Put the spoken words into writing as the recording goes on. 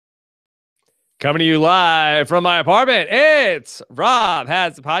Coming to you live from my apartment, it's Rob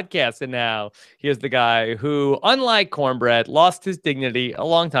Has a Podcast. And now here's the guy who, unlike Cornbread, lost his dignity a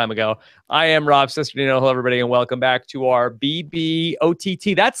long time ago. I am Rob Cesternino. Hello, everybody, and welcome back to our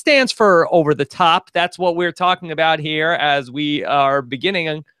BBOTT. That stands for Over the Top. That's what we're talking about here as we are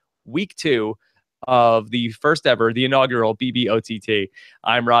beginning week 2 of the first ever, the inaugural BBOTT.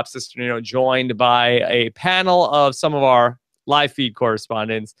 I'm Rob Cesternino, joined by a panel of some of our live feed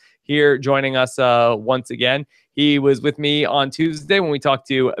correspondents here joining us once again. He was with me on Tuesday when we talked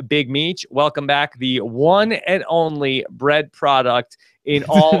to Big Meech. Welcome back, the one and only bread product in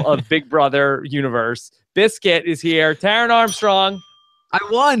all of Big Brother universe. Biscuit is here. Taryn Armstrong. I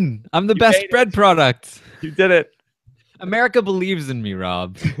won. I'm the best bread product. You did it. America believes in me,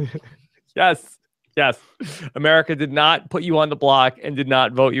 Rob. Yes. America did not put you on the block and did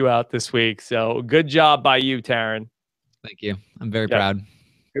not vote you out this week. So good job by you, Taryn. Thank you. I'm very proud.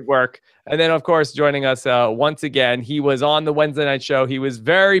 Good work. And then, of course, joining us once again, he was on the Wednesday night show. He was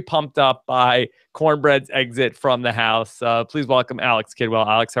very pumped up by Cornbread's exit from the house. Please welcome Alex Kidwell.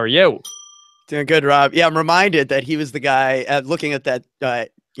 Alex, how are you? Doing good, Rob. Yeah, I'm reminded that he was the guy looking at that,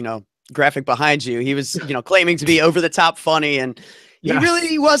 graphic behind you. He was, claiming to be over the top funny, and he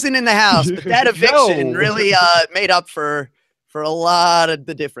really wasn't in the house. But that eviction really made up for a lot of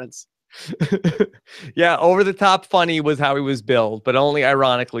the difference. Yeah, over the top funny was how he was billed, but only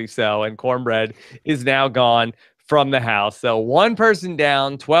ironically so. And Cornbread is now gone from the house. So one person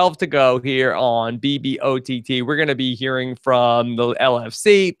down, 12 to go here on BBOTT. We're going to be hearing from the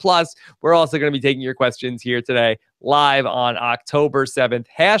LFC. Plus, we're also going to be taking your questions here today live on October 7th.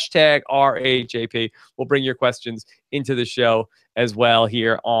 Hashtag RHAP. We'll bring your questions into the show as well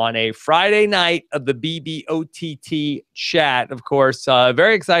here on a Friday night of the BBOTT chat. Of course,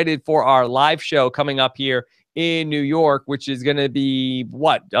 very excited for our live show coming up here in New York, which is going to be,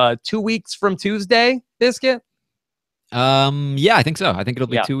 2 weeks from Tuesday, Biscuit? Yeah, I think so. I think it'll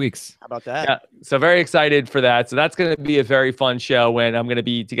be 2 weeks. How about that? Yeah, so very excited for that. So that's going to be a very fun show when I'm going to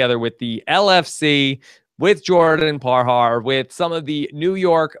be together with the LFC, with Jordan Parhar, with some of the New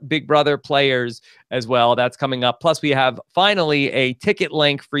York Big Brother players as well. That's coming up. Plus, we have finally a ticket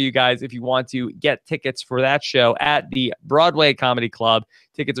link for you guys if you want to get tickets for that show at the Broadway Comedy Club.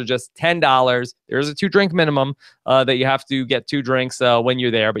 Tickets are just $10. There's a 2-drink minimum that you have to get 2 drinks when you're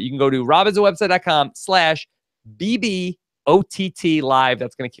there. But you can go to robhasawebsite.com/BBOTT live.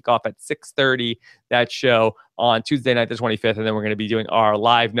 That's going to kick off at 6:30, that show on Tuesday night, the 25th. And then we're going to be doing our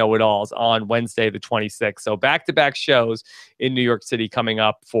live know-it-alls on Wednesday, the 26th. So back-to-back shows in New York City coming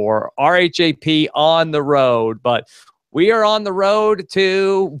up for RHAP on the road. But we are on the road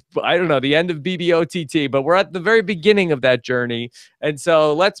to, the end of BBOTT, but we're at the very beginning of that journey. And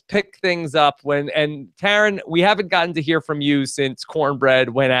so let's pick things up and Taryn, we haven't gotten to hear from you since Cornbread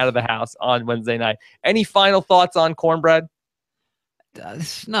went out of the house on Wednesday night. Any final thoughts on Cornbread?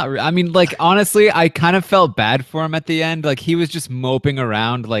 It's not. I mean, honestly, I kind of felt bad for him at the end. He was just moping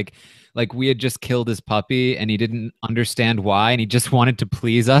around, like we had just killed his puppy, and he didn't understand why, and he just wanted to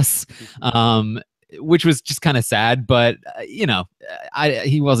please us, which was just kind of sad. But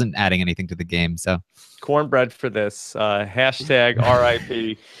he wasn't adding anything to the game. So Cornbread for this. Hashtag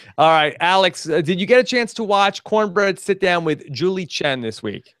RIP. All right, Alex, did you get a chance to watch Cornbread sit down with Julie Chen this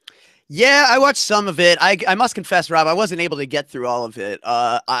week? Yeah, I watched some of it. I must confess, Rob, I wasn't able to get through all of it.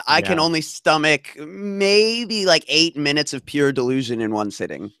 I can only stomach maybe 8 minutes of pure delusion in one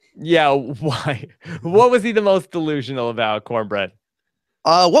sitting. Yeah, why? What was he the most delusional about, Cornbread?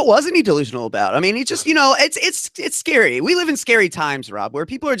 What wasn't he delusional about? I mean, he just, it's scary. We live in scary times, Rob, where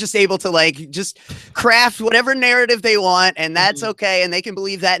people are just able to just craft whatever narrative they want, and that's okay, and they can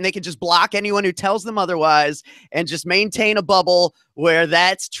believe that, and they can just block anyone who tells them otherwise, and just maintain a bubble where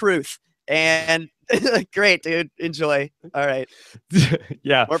that's truth. And great, dude. Enjoy. All right.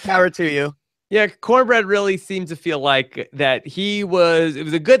 Yeah. More power to you. Yeah, Cornbread really seemed to feel like that it was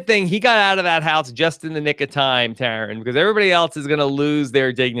a good thing he got out of that house just in the nick of time, Taryn, because everybody else is going to lose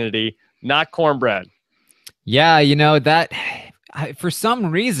their dignity, not Cornbread. Yeah, for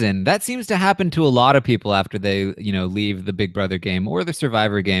some reason, that seems to happen to a lot of people after they, leave the Big Brother game or the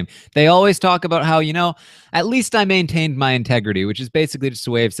Survivor game. They always talk about how, at least I maintained my integrity, which is basically just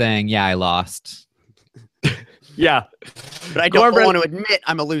a way of saying, yeah, I lost. Yeah. But I don't want to admit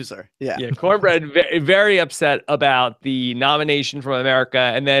I'm a loser. Yeah. Cornbread very upset about the nomination from America.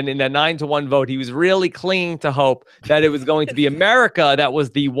 And then in that 9-1 vote, he was really clinging to hope that it was going to be America that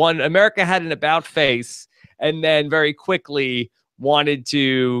was the one. America had an about face, and then very quickly wanted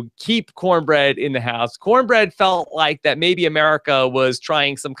to keep Cornbread in the house. Cornbread felt like that maybe America was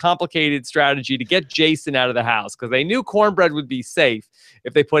trying some complicated strategy to get Jason out of the house because they knew Cornbread would be safe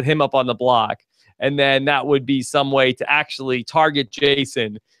if they put him up on the block. and then that would be some way to actually target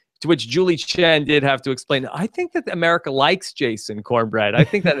Jason. To which Julie Chen did have to explain, I think that America likes Jason, Cornbread. I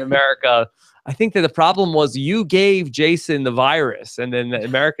think that I think that the problem was you gave Jason the virus, and then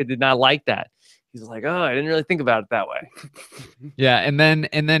America did not like that. He's like, oh, I didn't really think about it that way. Yeah, and then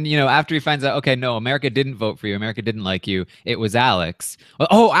after he finds out, okay, no, America didn't vote for you. America didn't like you. It was Alex.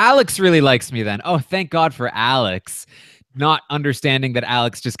 Oh, Alex really likes me then. Oh, thank God for Alex. Not understanding that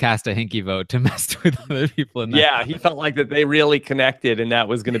Alex just cast a hinky vote to mess with other people in that. Yeah, he felt like that they really connected, and that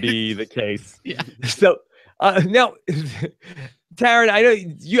was going to be the case. Yeah. So now, Taryn, I know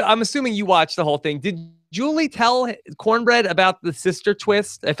you. I'm assuming you watched the whole thing. Did Julie tell Cornbread about the sister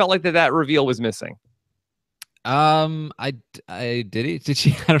twist? I felt like that reveal was missing. I did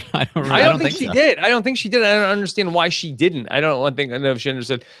she? I don't think she so. did. I don't think she did. I don't understand why she didn't. I know if she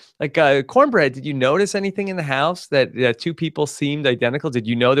understood. Like Cornbread, did you notice anything in the house that two people seemed identical? Did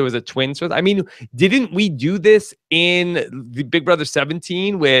you know there was a twin twist? I mean, didn't we do this in the Big Brother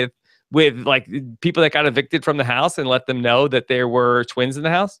 17 with like people that got evicted from the house and let them know that there were twins in the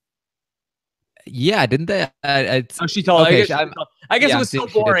house? Yeah, didn't they? She told. Okay, I guess it was so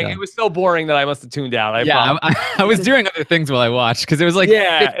boring. It was so boring that I must have tuned out. I was doing other things while I watched because it was like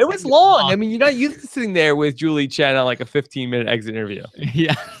it was long. I mean, you're not used to sitting there with Julie Chen on like a 15-minute exit interview.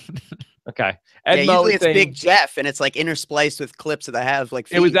 Yeah. Okay. Usually it's Big Jeff, and it's like interspliced with clips that I have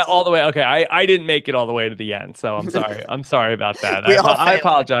like. It was that all the way. Okay, I didn't make it all the way to the end, so I'm sorry. I'm sorry about that. I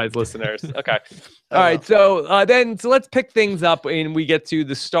apologize, listeners. Okay. All right. So let's pick things up, and we get to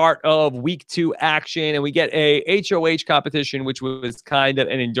the start of week 2 action, and we get a HOH competition, which was kind of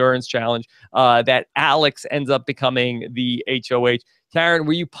an endurance challenge. That Alex ends up becoming the HOH. Taryn,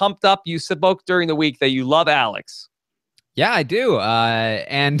 were you pumped up? You spoke during the week that you love Alex. Yeah, I do.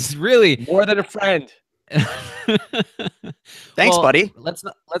 And really more than a friend. Thanks, buddy. Let's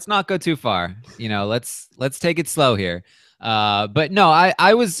not go too far. Let's take it slow here. But no,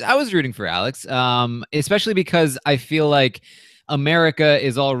 I was rooting for Alex. Especially because I feel like America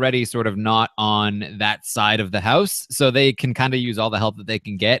is already sort of not on that side of the house, so they can kind of use all the help that they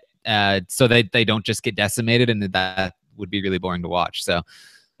can get. So they don't just get decimated, and that would be really boring to watch. So.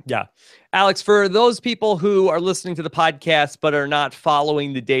 Yeah. Alex, for those people who are listening to the podcast but are not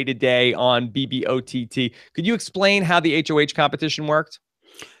following the day-to-day on BBOTT, could you explain how the HOH competition worked?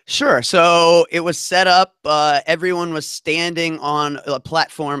 Sure. So it was set up. Everyone was standing on a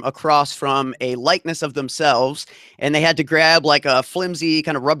platform across from a likeness of themselves, and they had to grab like a flimsy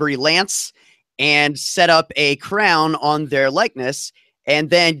kind of rubbery lance and set up a crown on their likeness,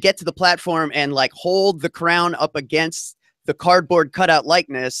 and then get to the platform and like hold the crown up against the cardboard cutout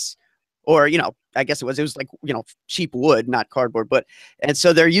likeness, or, I guess it was like, cheap wood, not cardboard, and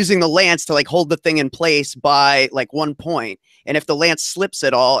so they're using the lance to like hold the thing in place by like 1 point. And if the lance slips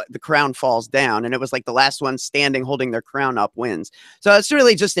at all, the crown falls down. And it was like the last one standing, holding their crown up, wins. So it's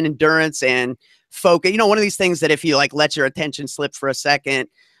really just an endurance and focus. One of these things that if you like let your attention slip for a second,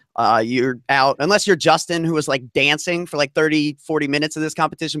 you're out, unless you're Justin, who was like dancing for like 30-40 minutes of this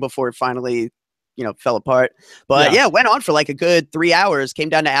competition before it finally fell apart. But yeah, went on for like a good 3 hours. Came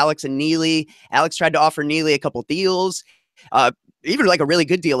down to Alex and Neely. Alex tried to offer Neely a couple deals, even like a really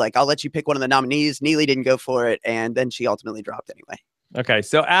good deal, like I'll let you pick one of the nominees. Neely didn't go for it, and then she ultimately dropped anyway. Okay,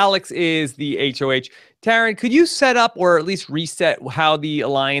 so Alex is the HOH. Taryn, could you set up or at least reset how the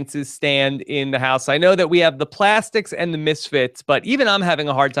alliances stand in the house? I know that we have the Plastics and the Misfits, but even I'm having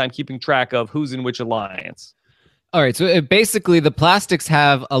a hard time keeping track of who's in which alliance. All right, so basically the Plastics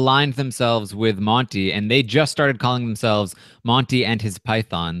have aligned themselves with Monty, and they just started calling themselves Monty and his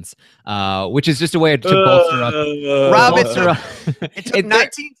Pythons, which is just a way to bolster up. Rob, it took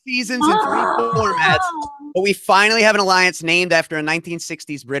 19 seasons and 3 formats, but we finally have an alliance named after a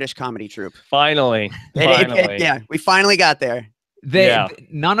 1960s British comedy troupe. Finally. Yeah, we finally got there.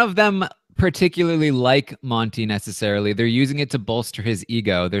 None of them particularly like Monty necessarily. They're using it to bolster his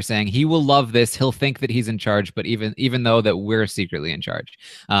ego. They're saying he will love this. He'll think that he's in charge, but even though that we're secretly in charge.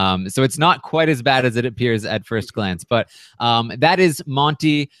 So it's not quite as bad as it appears at first glance. But that is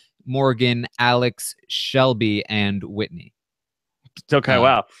Monty, Morgan, Alex, Shelby, and Whitney. Okay,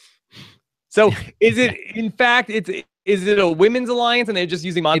 wow. So is it, in fact, is it a women's alliance and they're just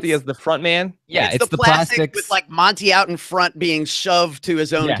using Monty as the front man? Yeah, it's the Plastics with like Monty out in front being shoved to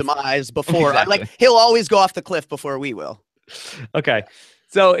his own demise before. Exactly. Like he'll always go off the cliff before we will. Okay.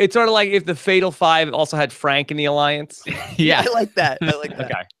 So it's sort of like if the Fatal Five also had Frank in the alliance. Yeah. I like that.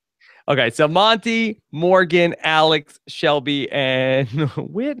 Okay. So Monty, Morgan, Alex, Shelby, and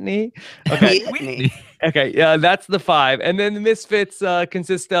Whitney. Okay. Whitney. Okay. Yeah, that's the 5. And then the Misfits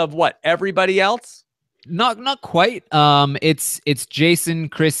consist of what? Everybody else? Not quite. It's Jason,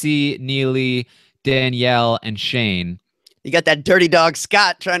 Chrissy, Neely, Danielle, and Shane. You got that dirty dog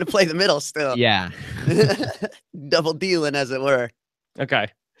Scott trying to play the middle still. Yeah. Double dealing, as it were. Okay.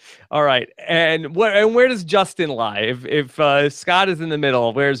 All right. And where does Justin lie? If Scott is in the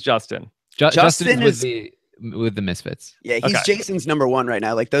middle, where's Justin? Justin is with the Misfits. Yeah, he's Jason's number one right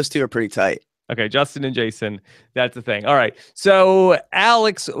now. Like, those two are pretty tight. Okay, Justin and Jason, that's the thing. All right, so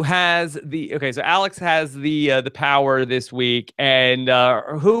Alex has the power this week, and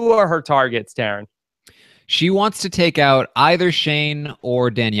who are her targets, Taryn? She wants to take out either Shane or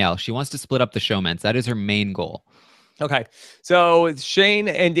Danielle. She wants to split up the showmans. That is her main goal. Okay, so Shane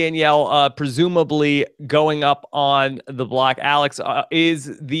and Danielle presumably going up on the block. Alex,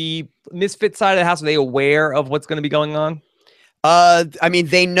 is the Misfit side of the house, are they aware of what's going to be going on? I mean,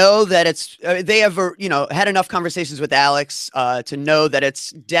 they know that it's, they have, had enough conversations with Alex to know that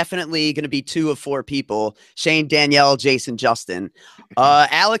it's definitely going to be 2 of 4 people: Shane, Danielle, Jason, Justin.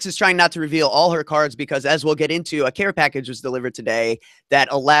 Alex is trying not to reveal all her cards because, as we'll get into, a care package was delivered today that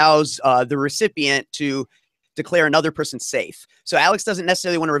allows the recipient to declare another person safe. So Alex doesn't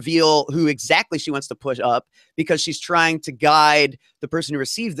necessarily want to reveal who exactly she wants to push up because she's trying to guide the person who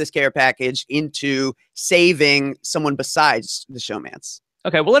received this care package into saving someone besides the showmans.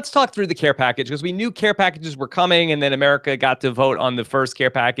 Okay, well, let's talk through the care package because we knew care packages were coming, and then America got to vote on the first care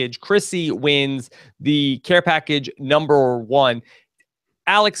package. Chrissy wins the care package number 1.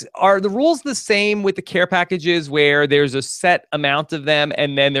 Alex, are the rules the same with the care packages where there's a set amount of them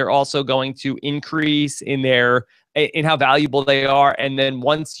and then they're also going to increase in how valuable they are, and then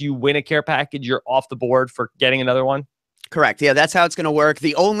once you win a care package, you're off the board for getting another one? Correct. Yeah, that's how it's going to work.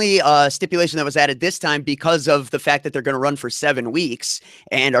 The only stipulation that was added this time, because of the fact that they're going to run for 7 weeks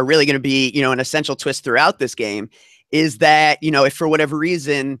and are really going to be, an essential twist throughout this game, is that, if for whatever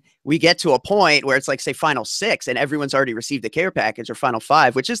reason we get to a point where it's like, say, final 6 and everyone's already received the care package, or final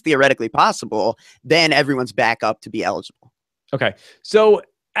 5, which is theoretically possible, then everyone's back up to be eligible. Okay. So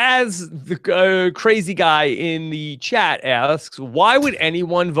as the crazy guy in the chat asks, why would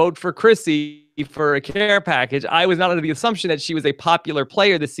anyone vote for Chrissy for a care package? I was not under the assumption that she was a popular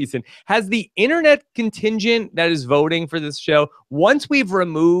player this season. Has the internet contingent that is voting for this show, once we've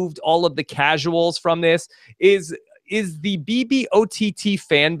removed all of the casuals from this, is the BBOTT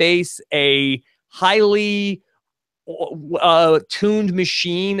fan base a highly tuned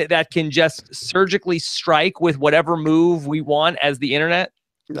machine that can just surgically strike with whatever move we want as the internet?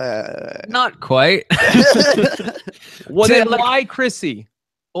 Not quite. Well, then why Chrissy?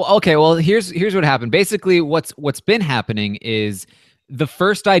 Well, okay. Well, here's what happened. Basically, what's been happening is the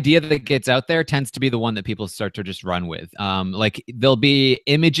first idea that gets out there tends to be the one that people start to just run with. Like, there'll be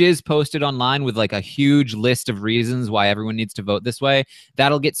images posted online with like a huge list of reasons why everyone needs to vote this way.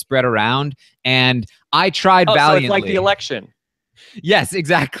 That'll get spread around. And I tried valiantly. So it's like the election. Yes,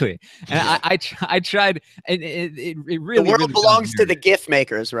 exactly. And I tried. And it really, the world belongs to the gift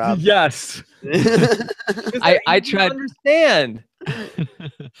makers, Rob. Yes. I tried. Understand.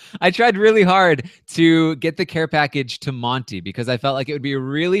 I tried really hard to get the care package to Monty because I felt like it would be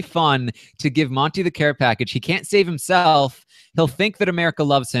really fun to give Monty the care package. He can't save himself. He'll think that America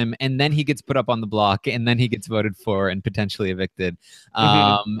loves him, and then he gets put up on the block, and then he gets voted for and potentially evicted.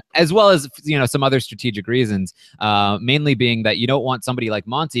 As well as, some other strategic reasons, mainly being that you don't want somebody like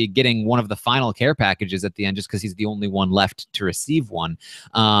Monty getting one of the final care packages at the end just because he's the only one left to receive one.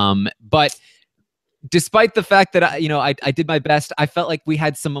 But despite the fact that I did my best, I felt like we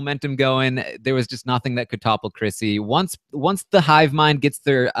had some momentum going. There was just nothing that could topple Chrissy. Once the hive mind gets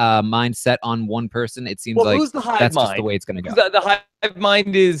their mind set on one person, it seems like who's the hive that's mind? just the way it's going to go. The hive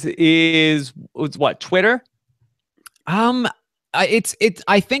mind is what, Twitter? I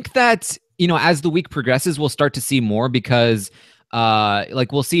think that as the week progresses, we'll start to see more because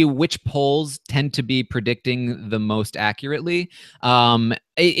we'll see which polls tend to be predicting the most accurately.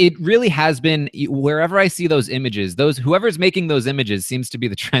 It really has been, wherever I see those images, whoever's making those images seems to be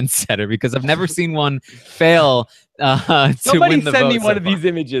the trendsetter, because I've never seen one fail to somebody win the send vote me one so of these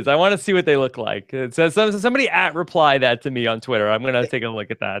images. I want to see what they look like. It says somebody reply that to me on Twitter. I'm gonna take a look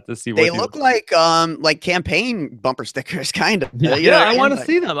at that to see what they look like campaign bumper stickers, kind of. Yeah, I want to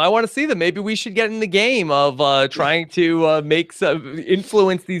see them. I want to see them. Maybe we should get in the game of trying to make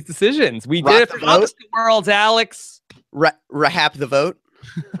influence these decisions. We did it for opposite worlds, Alex. Rahap the vote.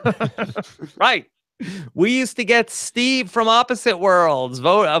 Right. We used to get Steve from Opposite Worlds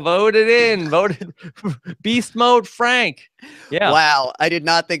voted Beast Mode Frank. Yeah. Wow. I did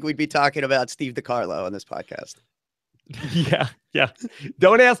not think we'd be talking about Steve DiCarlo on this podcast. Yeah.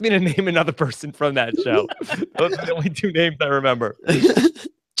 Don't ask me to name another person from that show. Those are the only 2 names I remember.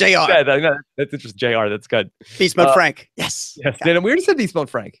 JR. Yeah, that's just JR. That's good. Beast Mode Frank. Yes. Then we already said Beast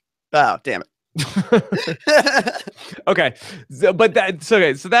Mode Frank. Oh, damn it. Okay. But that's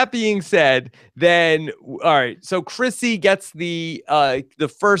okay. So that being said, then all right. So Chrissy gets the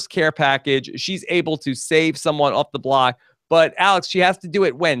first care package. She's able to save someone off the block. But Alex, she has to do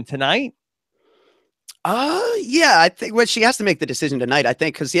it when? Tonight? Yeah, I think she has to make the decision tonight, I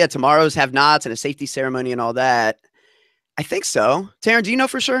think, because tomorrow's have nots and a safety ceremony and all that. I think so. Taryn, do you know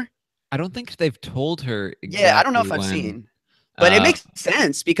for sure? I don't think they've told her exactly. Yeah, I don't know if I've seen. But it makes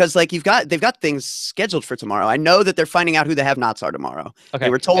sense because like they've got things scheduled for tomorrow. I know that they're finding out who the have-nots are tomorrow. Okay. They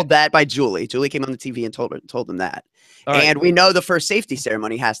were told that by Julie. Julie came on the TV and told them that. And we know the first safety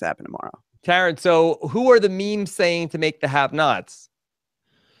ceremony has to happen tomorrow. Taryn, so who are the memes saying to make the have-nots?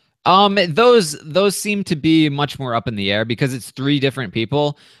 Those seem to be much more up in the air because it's 3 different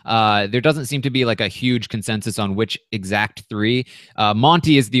people. There doesn't seem to be like a huge consensus on which exact 3.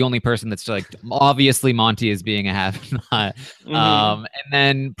 Monty is the only person that's like, obviously Monty is being a have-not. And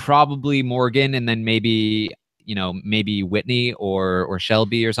then probably Morgan, and then maybe Whitney or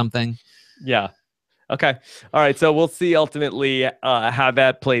Shelby or something. Yeah. Okay. All right. So we'll see ultimately how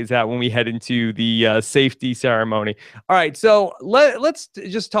that plays out when we head into the safety ceremony. All right. So let's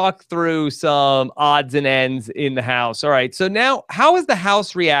just talk through some odds and ends in the house. All right. So now, how has the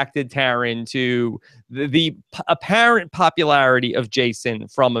house reacted, Taryn, to the apparent popularity of Jason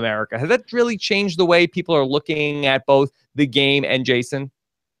from America? Has that really changed the way people are looking at both the game and Jason?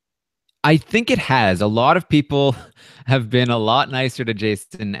 I think it has. A lot of people have been a lot nicer to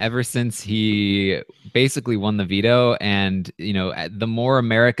Jason ever since he basically won the veto. And, the more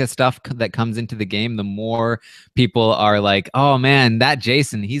America stuff that comes into the game, the more people are like, oh, man, that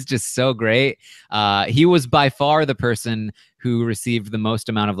Jason, he's just so great. He was by far the person who received the most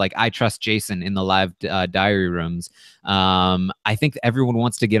amount of I trust Jason in the live diary rooms. I think everyone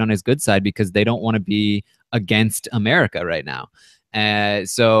wants to get on his good side because they don't want to be against America right now.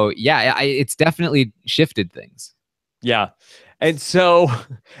 So yeah, it's definitely shifted things. Yeah. And so,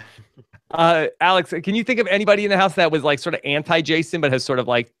 Alex, can you think of anybody in the house that was sort of anti-Jason, but has sort of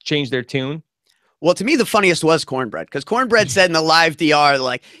changed their tune? Well, to me, the funniest was Cornbread, because Cornbread said in the live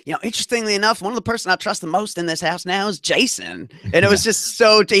DR, interestingly enough, one of the person I trust the most in this house now is Jason. And it was just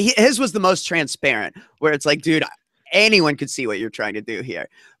his was the most transparent, where it's like, dude, anyone could see what you're trying to do here.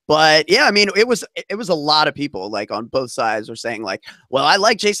 But yeah, I mean, it was a lot of people on both sides were saying well, I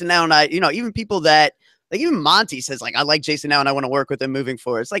like Jason now. And even people that even Monty says I like Jason now and I want to work with him moving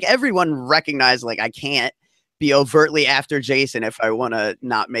forward. It's everyone recognized I can't be overtly after Jason if I want to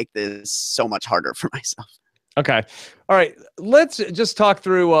not make this so much harder for myself. Okay. All right. Let's just talk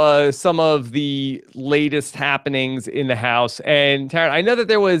through some of the latest happenings in the house. And Taryn, I know that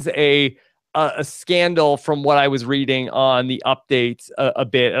there was a scandal from what I was reading on the updates a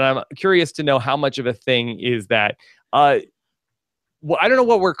bit. And I'm curious to know how much of a thing is that. Well, I don't know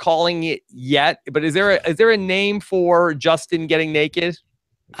what we're calling it yet, but is there a name for Justin getting naked?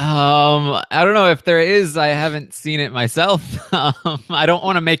 I don't know if there is. I haven't seen it myself. I don't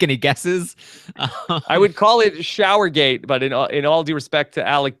want to make any guesses. I would call it Showergate, but in all due respect to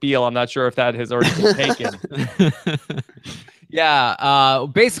Alec Beal, I'm not sure if that has already been taken. Yeah.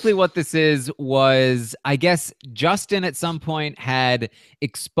 Basically what this was, I guess Justin at some point had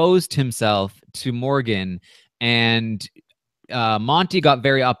exposed himself to Morgan, and Monty got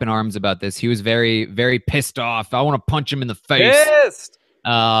very up in arms about this. He was very, very pissed off. I want to punch him in the face. Pissed.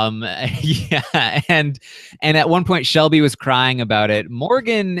 Yeah. And at one point Shelby was crying about it.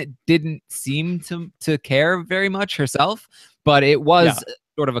 Morgan didn't seem to care very much herself, but it was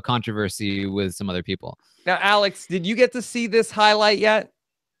sort of a controversy with some other people. Now, Alex, did you get to see this highlight yet?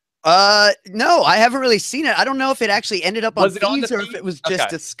 No, I haven't really seen it. I don't know if it actually ended up on feeds or if it was just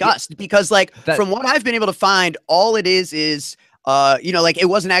discussed, because from what I've been able to find, all it is it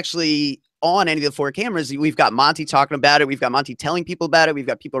wasn't actually on any of the 4 cameras. We've got Monty talking about it. We've got Monty telling people about it. We've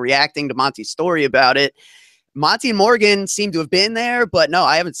got people reacting to Monty's story about it. Monty and Morgan seem to have been there, but no,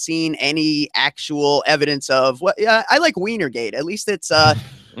 I haven't seen any actual evidence of what. Yeah, I like Wienergate. At least it's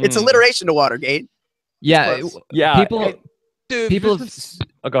alliteration to Watergate. Yeah, yeah. People.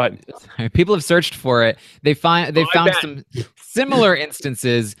 Oh, go ahead. People have searched for it. They found some similar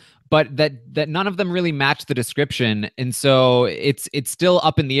instances, but that none of them really match the description, and so it's still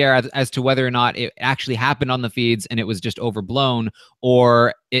up in the air as to whether or not it actually happened on the feeds and it was just overblown,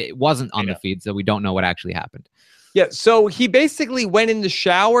 or it wasn't on the feed, so we don't know what actually happened. Yeah, so he basically went in the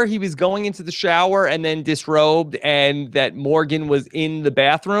shower. He was going into the shower and then disrobed, and that Morgan was in the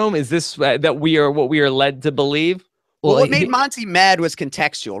bathroom. Is this what we are led to believe? Well, what made Monty mad was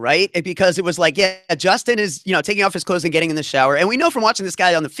contextual, right? Because it was like, yeah, Justin is, taking off his clothes and getting in the shower. And we know from watching this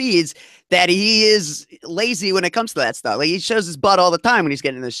guy on the feeds that he is lazy when it comes to that stuff. Like, he shows his butt all the time when he's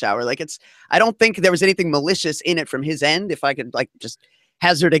getting in the shower. Like, I don't think there was anything malicious in it from his end, if I could, like, just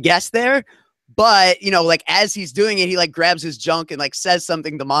hazard a guess there. But, like, as he's doing it, he, like, grabs his junk and, like, says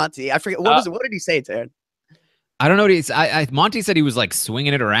something to Monty. I forget, what was it? What did he say, Taryn? I don't know what he's. Monty said he was like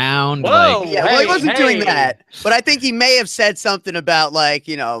swinging it around. Whoa, like, yeah, well, he wasn't doing that, but I think he may have said something about like,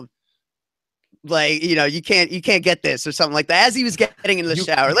 you can't get this or something like that as he was getting into the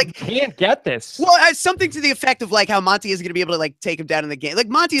shower. Like, you can't get this. Well, something to the effect of like how Monty isn't going to be able to like take him down in the game. Like,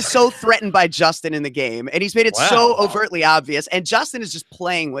 Monty is so threatened by Justin in the game, and he's made it so overtly obvious. And Justin is just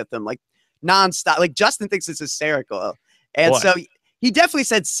playing with him like nonstop. Like, Justin thinks it's hysterical, and so he definitely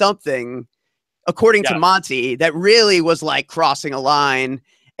said something, according to Monty, that really was like crossing a line.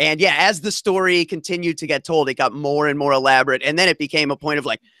 And yeah, as the story continued to get told, it got more and more elaborate. And then it became a point of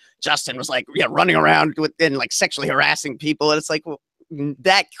like, Justin was like, running around and like sexually harassing people. And it's like, well,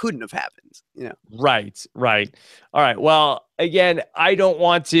 that couldn't have happened, Right. All right. Well, again, I don't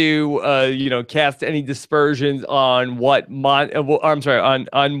want to, cast any dispersions on what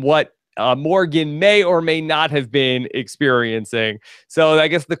on what Morgan may or may not have been experiencing. So I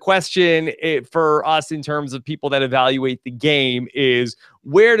guess the question for us in terms of people that evaluate the game is,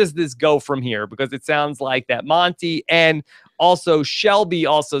 where does this go from here? Because it sounds like that Monty and also Shelby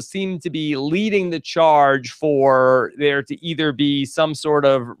also seem to be leading the charge for there to either be some sort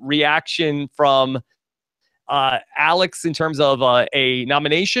of reaction from Alex in terms of a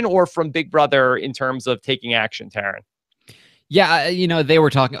nomination, or from Big Brother in terms of taking action, Taryn. Yeah, they were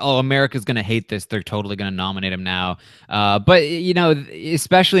talking, oh, America's going to hate this. They're totally going to nominate him now. But,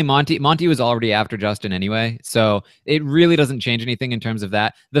 especially Monty. Monty was already after Justin anyway. So it really doesn't change anything in terms of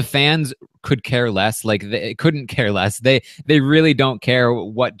that. The fans could care less. Like, they couldn't care less. They really don't care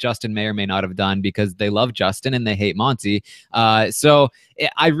what Justin may or may not have done, because they love Justin and they hate Monty. So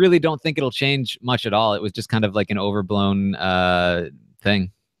I really don't think it'll change much at all. It was just kind of like an overblown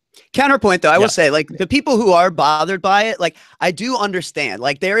thing. Counterpoint, though, I will say, like, the people who are bothered by it, like, I do understand.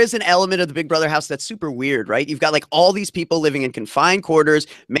 Like, there is an element of the Big Brother house that's super weird, right? You've got like all these people living in confined quarters,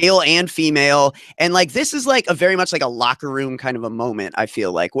 male and female, and like this is like a very much like a locker room kind of a moment, I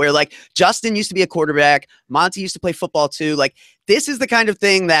feel like, where like Justin used to be a quarterback, Monty used to play football too. Like, this is the kind of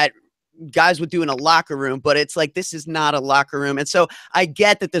thing that guys would do in a locker room, but it's like, this is not a locker room. And so I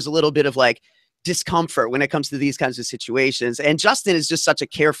get that there's a little bit of like discomfort when it comes to these kinds of situations. And Justin is just such a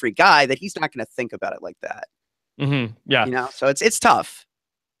carefree guy that he's not going to think about it like that. Mm-hmm. Yeah. So it's tough.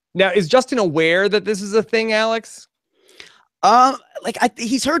 Now, is Justin aware that this is a thing, Alex?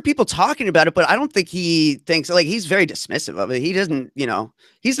 He's heard people talking about it, but I don't think he thinks, like, he's very dismissive of it. He doesn't,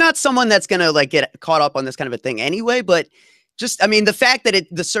 he's not someone that's going to like get caught up on this kind of a thing anyway, but just, I mean, the fact that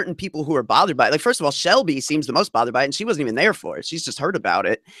the certain people who are bothered by it, like, first of all, Shelby seems the most bothered by it, and she wasn't even there for it. She's just heard about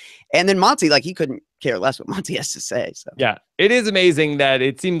it. And then Monty, like, he couldn't care less what Monty has to say. So yeah, it is amazing that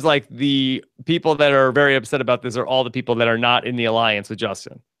it seems like the people that are very upset about this are all the people that are not in the alliance with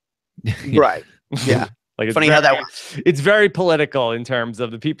Justin. Right. Yeah. Like, it's funny how that works. It's very political in terms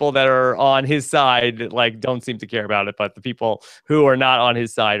of the people that are on his side, like, don't seem to care about it, but the people who are not on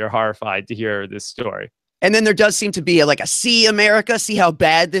his side are horrified to hear this story. And then there does seem to be a see America, see how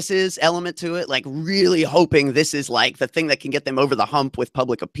bad this is element to it, like really hoping this is like the thing that can get them over the hump with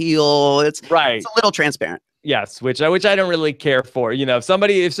public appeal. It's right. It's a little transparent. Yes, which I don't really care for. If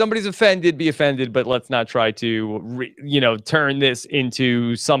somebody's offended, be offended, but let's not try to turn this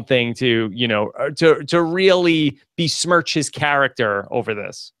into something to to really besmirch his character over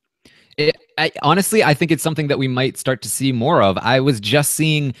this. Honestly, I think it's something that we might start to see more of. I was just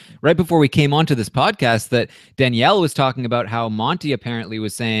seeing right before we came onto this podcast that Danielle was talking about how Monty apparently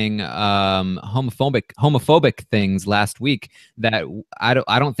was saying homophobic things last week that I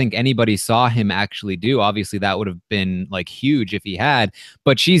don't think anybody saw him actually do. Obviously, that would have been like huge if he had,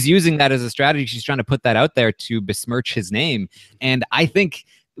 but she's using that as a strategy. She's trying to put that out there to besmirch his name. And I think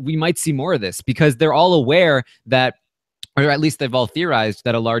we might see more of this because they're all aware that, or at least they've all theorized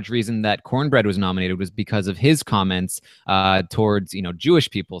that a large reason that Cornbread was nominated was because of his comments towards Jewish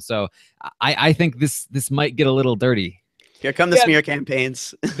people. So I think this might get a little dirty. Here come the smear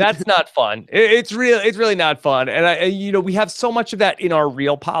campaigns. That's not fun. It's really not fun. And we have so much of that in our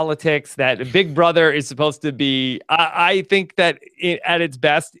real politics that Big Brother is supposed to be. I think that at its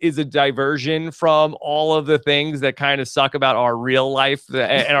best is a diversion from all of the things that kind of suck about our real life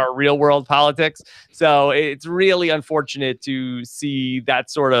and our real world politics. So it's really unfortunate to see that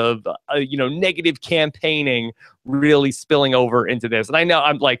sort of negative campaigning really spilling over into this. And I know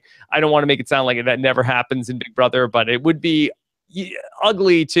I don't want to make it sound like that never happens in Big Brother, but it would be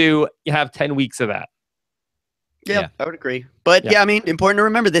ugly to have 10 weeks of that. Yeah, I would agree. But yeah, I mean, important to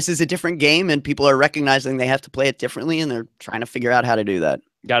remember this is a different game and people are recognizing they have to play it differently and they're trying to figure out how to do that.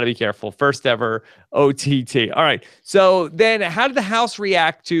 Got to be careful. First ever OTT. All right. So then how did the house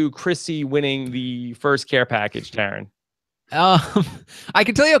react to Chrissy winning the first care package, Taryn? I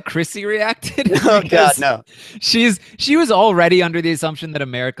can tell you how Chrissy reacted. Oh God, no. She was already under the assumption that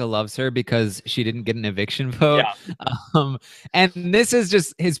America loves her because she didn't get an eviction vote. Yeah. And this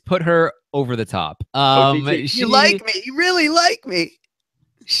has put her over the top. You like me. You really like me.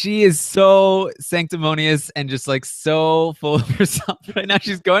 She is so sanctimonious and just like so full of herself right now.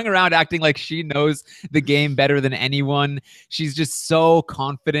 She's going around acting like she knows the game better than anyone. She's just so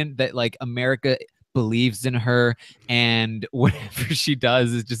confident that like America believes in her and whatever she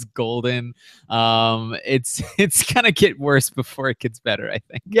does is just golden. It's gonna get worse before it gets better, I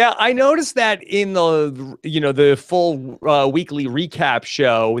think. Yeah, I noticed that in the full weekly recap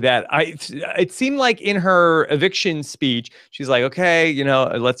show that it seemed like in her eviction speech she's like, okay,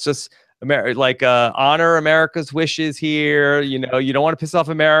 let's just honor America's wishes here. You don't want to piss off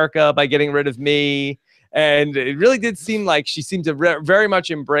America by getting rid of me. And it really did seem like she seemed to very much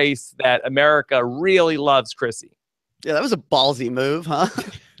embrace that America really loves Chrissy. Yeah, that was a ballsy move, huh?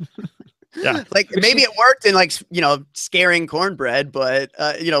 Yeah. Like maybe it worked in like, scaring Cornbread, but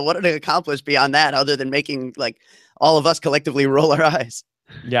what did it accomplish beyond that other than making like all of us collectively roll our eyes?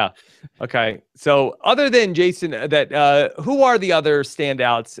 Yeah. Okay. So other than Jason, who are the other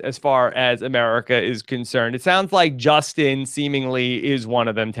standouts as far as America is concerned? It sounds like Justin seemingly is one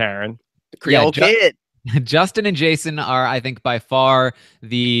of them, Taryn. The Creole Kid. Justin and Jason are, I think, by far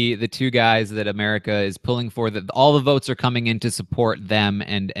the two guys that America is pulling for. That all the votes are coming in to support them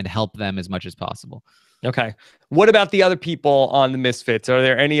and help them as much as possible. Okay. What about the other people on the Misfits? Are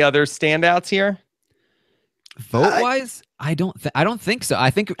there any other standouts here? Vote-wise, I don't think so.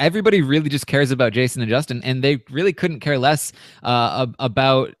 I think everybody really just cares about Jason and Justin, and they really couldn't care less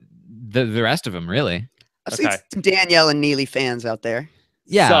about the rest of them, really. I've seen some Danielle and Neely fans out there.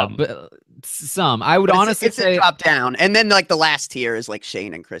 Yeah, but some. I would honestly say a drop down, and then like the last tier is like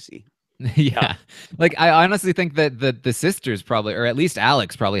Shane and Chrissy. Yeah, like I honestly think that the sisters probably, or at least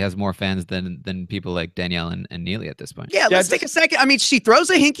Alex probably has more fans than people like Danielle and Neely at this point. Yeah, let's take a second. I mean, she throws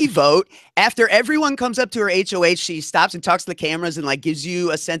a hinky vote after everyone comes up to her HOH. She stops and talks to the cameras and like gives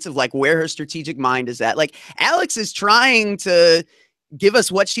you a sense of like where her strategic mind is at. Like Alex is trying to give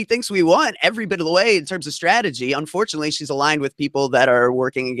us what she thinks we want every bit of the way in terms of strategy. Unfortunately, she's aligned with people that are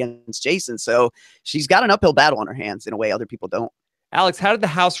working against Jason. So she's got an uphill battle on her hands in a way other people don't. Alex, how did the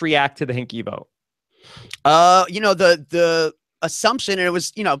House react to the hinky vote? The assumption, and it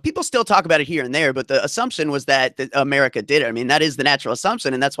was, people still talk about it here and there, but the assumption was that America did it. I mean, that is the natural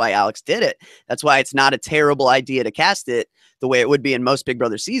assumption, and that's why Alex did it. That's why it's not a terrible idea to cast it the way it would be in most Big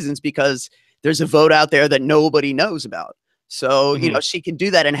Brother seasons, because there's a vote out there that nobody knows about. So, she can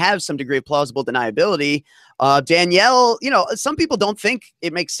do that and have some degree of plausible deniability. Danielle, some people don't think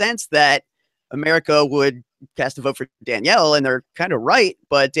it makes sense that America would cast a vote for Danielle, and they're kind of right.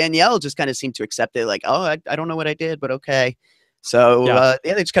 But Danielle just kind of seemed to accept it like, oh, I don't know what I did, but okay. So,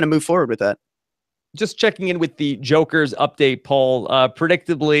 they just kind of move forward with that. Just checking in with the Joker's update poll.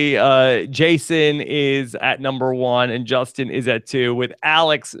 Predictably, Jason is at number 1 and Justin is at 2, with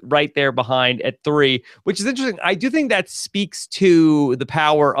Alex right there behind at 3, which is interesting. I do think that speaks to the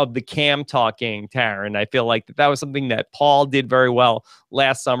power of the cam talking, Taryn. I feel like that was something that Paul did very well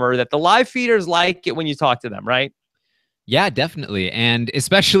last summer, that the live feeders like it when you talk to them, right? Yeah, definitely. And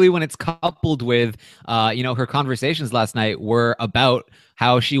especially when it's coupled with, her conversations last night were about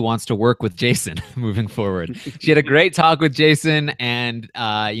how she wants to work with Jason moving forward. She had a great talk with Jason and,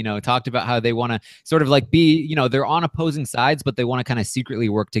 talked about how they want to sort of like be, they're on opposing sides, but they want to kind of secretly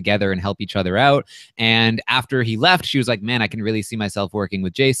work together and help each other out. And after he left, she was like, man, I can really see myself working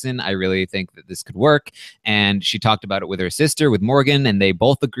with Jason. I really think that this could work. And she talked about it with her sister, with Morgan, and they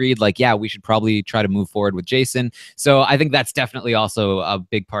both agreed like, yeah, we should probably try to move forward with Jason. So I think that's definitely also a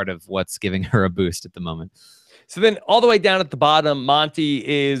big part of what's giving her a boost at the moment. So then all the way down at the bottom, Monty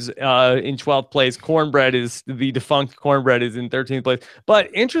is in 12th place. The defunct Cornbread is in 13th place.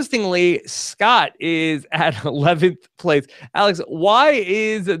 But interestingly, Scott is at 11th place. Alex, why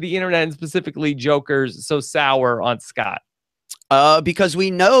is the internet and specifically Jokers so sour on Scott? Because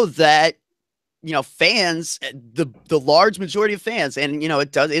we know that, fans, the large majority of fans, and,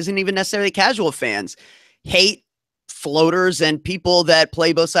 isn't even necessarily casual fans, hate floaters and people that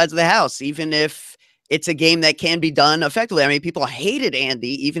play both sides of the house, even if it's a game that can be done effectively. I mean, people hated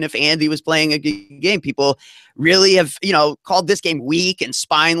Andy, even if Andy was playing a good game. People really have, called this game weak and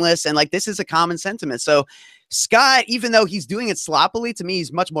spineless. And like, this is a common sentiment. So Scott, even though he's doing it sloppily, to me,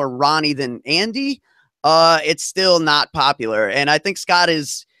 he's much more Ronnie than Andy. It's still not popular. And I think Scott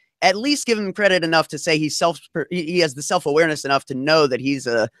is at least give him credit enough to say he has the self-awareness enough to know that he's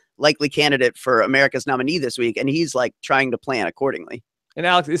a likely candidate for America's nominee this week. And he's like trying to plan accordingly. And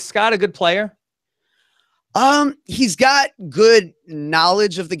Alex, is Scott a good player? He's got good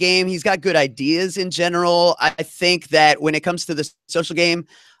knowledge of the game. He's got good ideas in general. I think that when it comes to the social game,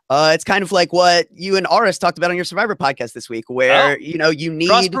 it's kind of like what you and Aris talked about on your Survivor podcast this week, where, you need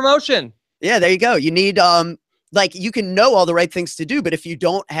cross promotion. Yeah, there you go. You need, like, you can know all the right things to do, but if you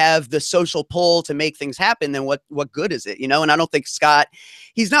don't have the social pull to make things happen, then what good is it? And I don't think Scott,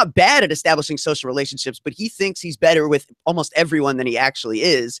 he's not bad at establishing social relationships, but he thinks he's better with almost everyone than he actually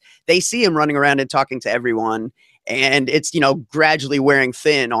is. They see him running around and talking to everyone, and it's, gradually wearing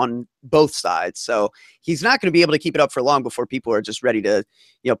thin on both sides. So he's not going to be able to keep it up for long before people are just ready to,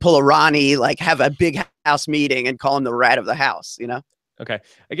 pull a Ronnie, like have a big house meeting and call him the rat of the house, Okay.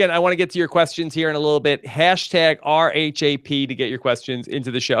 Again, I want to get to your questions here in a little bit. Hashtag RHAP to get your questions into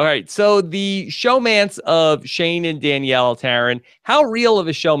the show. All right. So the showmance of Shane and Danielle, Taryn, how real of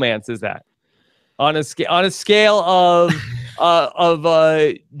a showmance is that? On a scale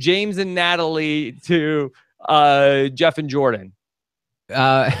of James and Natalie to Jeff and Jordan.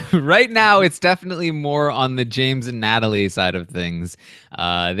 Right now, it's definitely more on the James and Natalie side of things.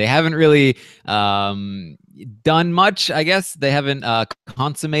 They haven't really done much, I guess. They haven't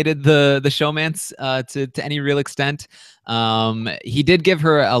consummated the showmance to any real extent. He did give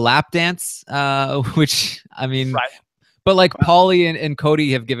her a lap dance, which, I mean, right. But like Paulie and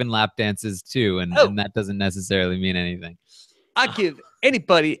Cody have given lap dances too, and that doesn't necessarily mean anything. I give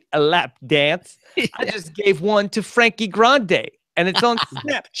anybody a lap dance. Yeah. I just gave one to Frankie Grande. And it's on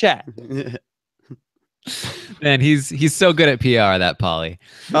Snapchat. Man, he's so good at PR, that Paulie.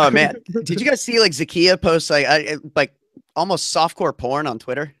 Oh man, did you guys see like Zakiya post like almost softcore porn on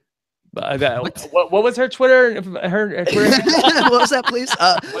Twitter? What was her Twitter? Her Twitter? What was that, please?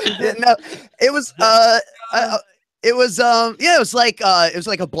 No, it was it was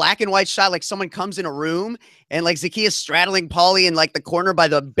like a black and white shot, like someone comes in a room and like Zakiya's straddling Paulie in like the corner by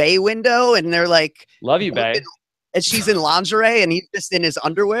the bay window, and they're like, "Love you, bae." And she's in lingerie and he's just in his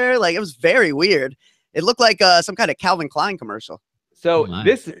underwear. Like, it was very weird. It looked like some kind of Calvin Klein commercial. So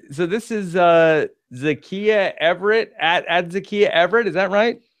this is Zakiya Everett at Zakiya Everett. Is that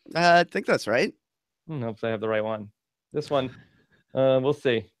right? I think that's right. I don't know if I have the right one. This one, we'll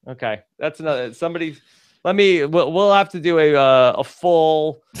see. Okay, that's another somebody. We'll have to do a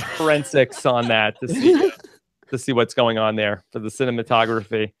full forensics on that to see what's going on there for the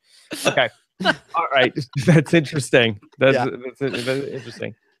cinematography. Okay. All right. That's interesting. That's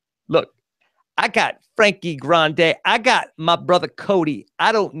interesting. Look, I got Frankie Grande. I got my brother Cody.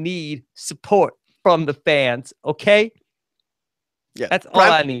 I don't need support from the fans. Okay. Yeah. That's all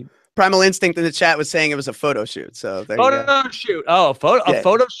I need. Primal Instinct in the chat was saying it was a photo shoot. So there photo shoot. Oh, a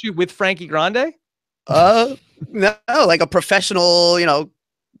photo shoot with Frankie Grande? No, like a professional,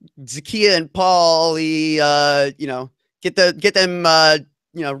 Zakiya and Paul, get them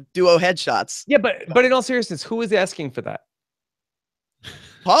duo headshots. Yeah, but in all seriousness, who is asking for that?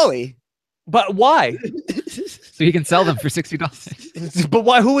 Paulie. But why? So he can sell them for $60. But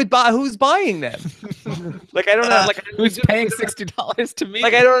why? Who would buy? Who's buying them? Like, I don't know. Like, who's paying $60 to me?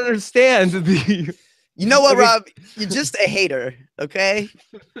 Like, I don't understand. You know what, Rob? You're just a hater. Okay,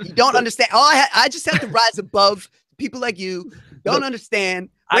 you don't understand. I just have to rise above people like you. Don't understand.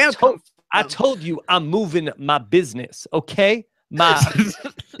 I told you I'm moving my business. Okay.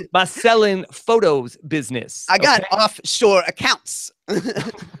 My selling photos business. I got offshore accounts.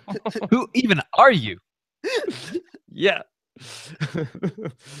 Who even are you? Yeah.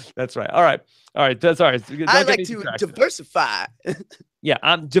 That's right. All right. That's all right. I like to diversify. Yeah,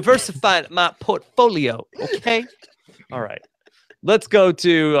 I'm diversifying my portfolio. Okay. All right. Let's go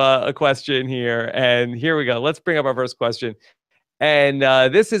to a question here. And here we go. Let's bring up our first question. And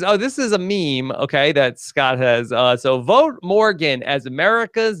this is a meme, okay, that Scott has. So vote Morgan as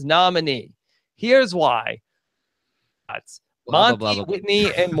America's nominee. Here's why. That's Monty,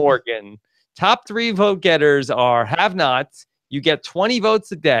 Whitney, and Morgan. Top 3 vote getters are have-nots. You get 20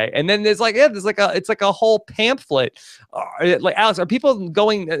 votes a day, and then there's like a whole pamphlet. Like, Alex, are people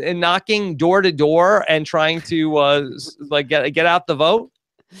going and knocking door to door and trying to get out the vote?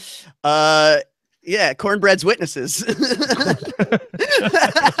 Yeah, Cornbread's witnesses.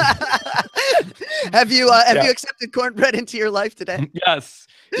 Have you accepted cornbread into your life today? Yes.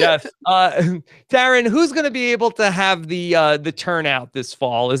 Yes. Taryn, who's going to be able to have the turnout this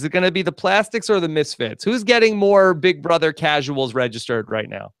fall? Is it going to be the Plastics or the Misfits? Who's getting more Big Brother casuals registered right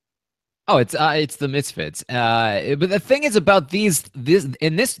now? Oh, it's the Misfits. But the thing is about this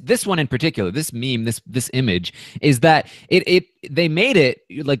one in particular, this meme, this image, is that they made it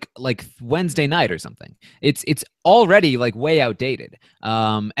like Wednesday night or something. It's already like way outdated.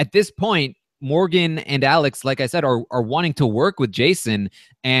 At this point, Morgan and Alex, like I said, are wanting to work with Jason,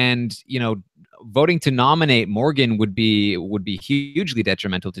 and voting to nominate Morgan would be hugely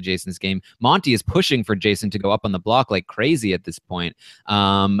detrimental to Jason's game. Monty is pushing for Jason to go up on the block like crazy at this point.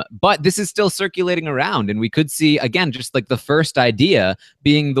 But this is still circulating around, and we could see again just like the first idea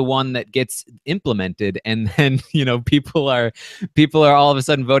being the one that gets implemented, and then people are all of a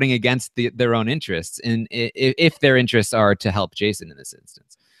sudden voting against their own interests, and if their interests are to help Jason in this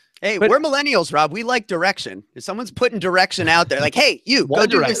instance. Hey, we're millennials, Rob. We like direction. If someone's putting direction out there, like, hey, you go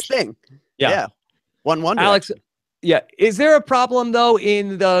do this thing. Yeah. One Alex, direction. yeah. Is there a problem though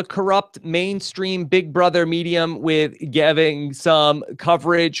in the corrupt mainstream Big Brother medium with giving some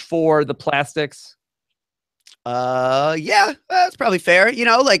coverage for the Plastics? Yeah, that's probably fair.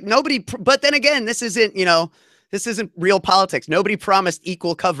 Like nobody, but then again, this isn't real politics. Nobody promised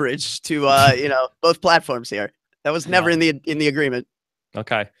equal coverage to, both platforms here. That was never in the agreement.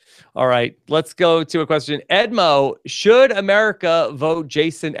 Okay. All right. Let's go to a question. Edmo, should America vote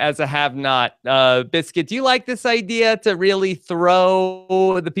Jason as a have-not? Biscuit, do you like this idea to really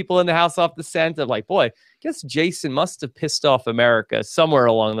throw the people in the house off the scent of like, boy, I guess Jason must have pissed off America somewhere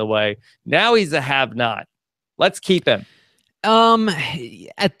along the way. Now he's a have-not. Let's keep him.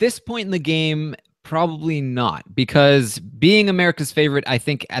 At this point in the game, probably not, because being America's favorite, I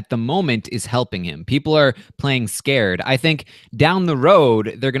think at the moment is helping him. People are playing scared. I think down the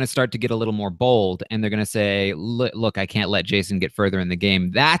road, they're going to start to get a little more bold, and they're going to say, look, I can't let Jason get further in the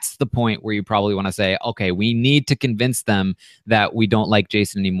game. That's the point where you probably want to say, okay, we need to convince them that we don't like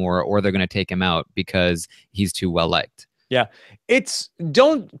Jason anymore, or they're going to take him out because he's too well liked. Yeah,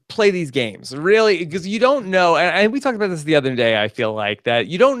 don't play these games really, because you don't know. And we talked about this the other day. I feel like that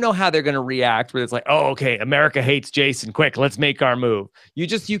you don't know how they're going to react. But it's like, oh, okay, America hates Jason. Quick, let's make our move.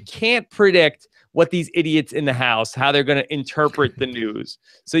 You can't predict what these idiots in the house, how they're going to interpret the news.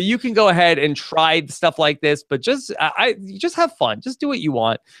 So you can go ahead and try stuff like this, but just have fun. Just do what you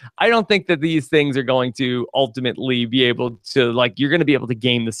want. I don't think that these things are going to ultimately be able to you're going to be able to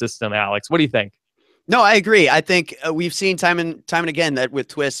game the system, Alex. What do you think? No, I agree. I think we've seen time and again that with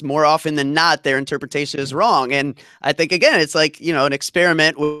twists, more often than not, their interpretation is wrong. And I think, again, it's like, an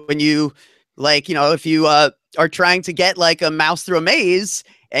experiment when you if you are trying to get like a mouse through a maze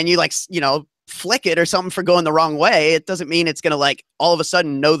and you flick it or something for going the wrong way, it doesn't mean it's going to all of a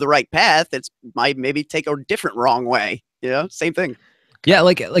sudden know the right path. It's might maybe take a different wrong way. Same thing. Yeah,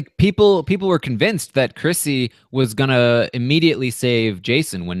 like people were convinced that Chrissy was gonna immediately save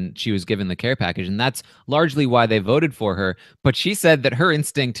Jason when she was given the care package, and that's largely why they voted for her. But she said that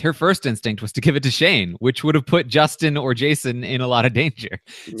her first instinct was to give it to Shane, which would have put Justin or Jason in a lot of danger.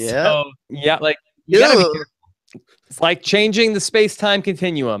 Yeah. So, yeah, you gotta be careful. It's like changing the space-time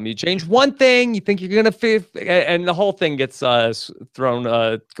continuum. You change one thing, you think you're gonna fit, and the whole thing gets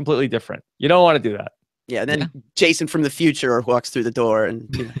thrown completely different. You don't want to do that. Yeah, and then Jason from the future walks through the door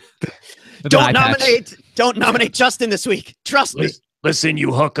and don't nominate Justin this week. Trust me. Listen,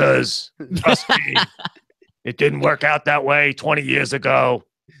 you hookers. Trust me. It didn't work out that way 20 years ago.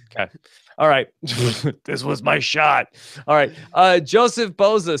 Okay. All right. This was my shot. All right. Joseph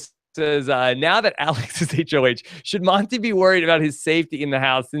Boza says, now that Alex is HOH, should Monty be worried about his safety in the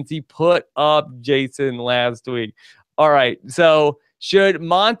house since he put up Jason last week? All right. So does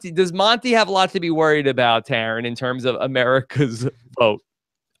Monty have a lot to be worried about, Taryn, in terms of America's vote?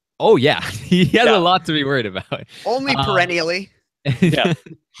 Oh, yeah. He has a lot to be worried about. Only perennially. Yeah.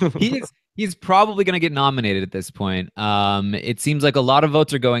 He's probably going to get nominated at this point. It seems like a lot of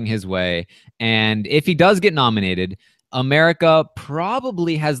votes are going his way. And if he does get nominated, America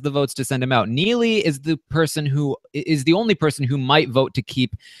probably has the votes to send him out. Neely is the only person who might vote to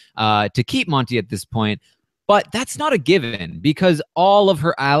keep Monty at this point. But that's not a given, because all of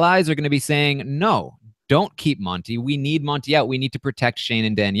her allies are going to be saying, no, don't keep Monty. We need Monty out. We need to protect Shane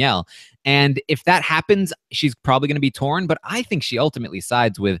and Danielle. And if that happens, she's probably going to be torn. But I think she ultimately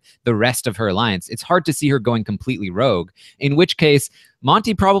sides with the rest of her alliance. It's hard to see her going completely rogue, in which case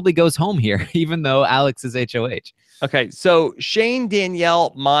Monty probably goes home here, even though Alex is HOH. Okay, so Shane,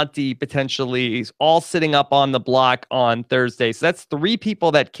 Danielle, Monty potentially all sitting up on the block on Thursday. So that's 3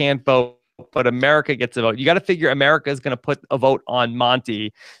 people that can't vote, but America gets a vote. You got to figure America is going to put a vote on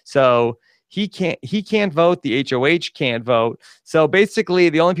Monty. So He can't vote. The HOH can't vote. So basically,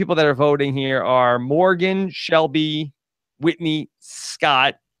 the only people that are voting here are Morgan, Shelby, Whitney,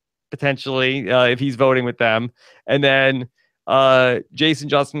 Scott, potentially, if he's voting with them, and then Jason,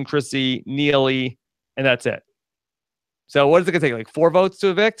 Justin, Chrissy, Neely, and that's it. So what is it going to take? Like 4 votes to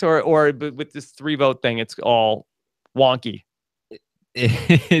evict, or with this 3 vote thing, it's all wonky.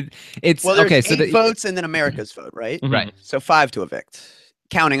 It's well, there's okay. 8 So votes and then America's vote, right? Mhm. Right. So 5 to evict,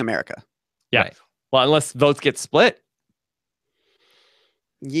 counting America. Yeah. Right. Well, unless votes get split.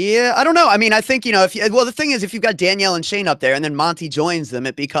 Yeah, I don't know. I mean, I think, the thing is, if you've got Danielle and Shane up there and then Monty joins them,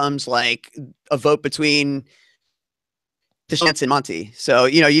 it becomes like a vote between the Showmance and Monty. So,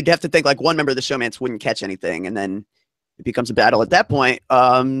 you'd have to think like one member of the Showmance wouldn't catch anything, and then it becomes a battle at that point.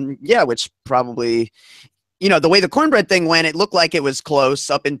 Yeah, which probably, the way the cornbread thing went, it looked like it was close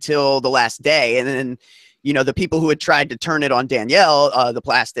up until the last day. And then, the people who had tried to turn it on Danielle, the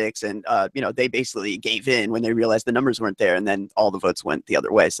plastics, and, they basically gave in when they realized the numbers weren't there. And then all the votes went the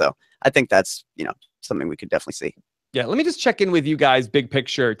other way. So I think that's, something we could definitely see. Yeah. Let me just check in with you guys. Big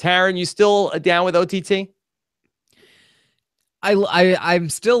picture. Taryn, you still down with OTT? I'm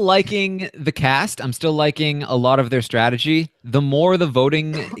still liking the cast. I'm still liking a lot of their strategy. The more the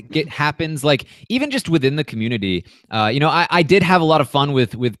voting happens, like even just within the community, I did have a lot of fun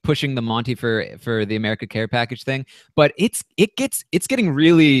with pushing the Monty for the America Care Package thing, but it's getting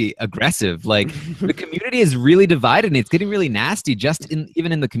really aggressive. Like the community is really divided and it's getting really nasty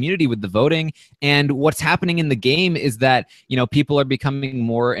even in the community with the voting. And what's happening in the game is that, people are becoming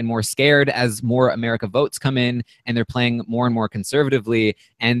more and more scared as more America votes come in, and they're playing more and more conservatively.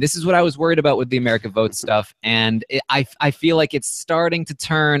 And this is what I was worried about with the America Vote stuff. And I feel like it's starting to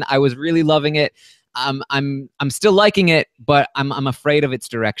turn. I was really loving it. I'm still liking it, but I'm afraid of its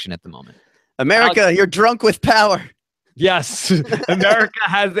direction at the moment. America, you're drunk with power. Yes. America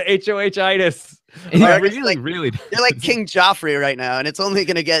has the HOH-itis. Really. They're like King Joffrey right now, and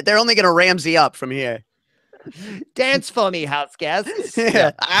they're only gonna Ramsey up from here. Dance for me, house guests.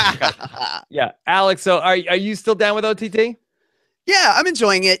 Yeah. Yeah. Alex, so are you still down with OTT? Yeah, I'm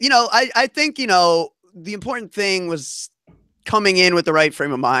enjoying it. I think, the important thing was coming in with the right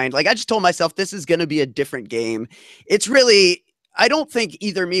frame of mind. Like I just told myself, this is going to be a different game. It's really, I don't think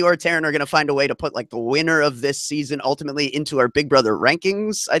either me or Taryn are going to find a way to put like the winner of this season ultimately into our Big Brother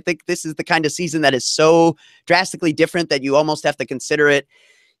rankings. I think this is the kind of season that is so drastically different that you almost have to consider it.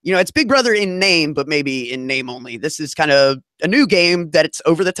 It's Big Brother in name, but maybe in name only. This is kind of a new game that it's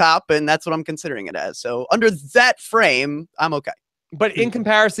over the top, and that's what I'm considering it as. So under that frame, I'm okay. But in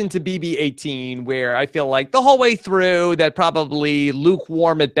comparison to BB18, where I feel like the whole way through that probably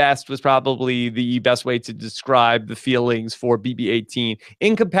lukewarm at best was probably the best way to describe the feelings for BB18.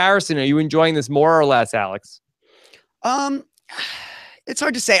 In comparison, are you enjoying this more or less, Alex? It's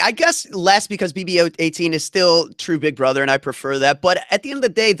hard to say. I guess less because BB18 is still true Big Brother, and I prefer that. But at the end of the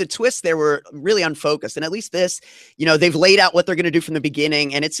day, the twists there were really unfocused. And at least this, they've laid out what they're going to do from the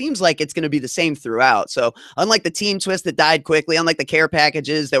beginning, and it seems like it's going to be the same throughout. So unlike the team twist that died quickly, unlike the care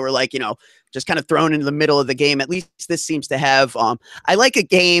packages that were like, just kind of thrown into the middle of the game, at least this seems to have, I like a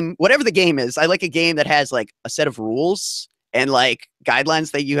game, whatever the game is, I like a game that has like a set of rules and like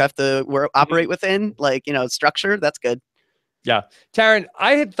guidelines that you have to operate within, like, structure. That's good. Yeah. Taryn,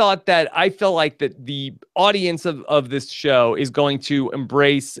 I had thought that I felt like that the audience of this show is going to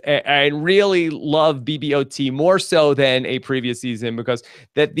embrace and really love BBOT more so than a previous season, because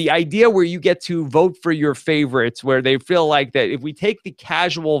that the idea where you get to vote for your favorites, where they feel like that if we take the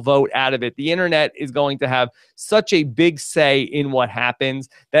casual vote out of it, the internet is going to have such a big say in what happens,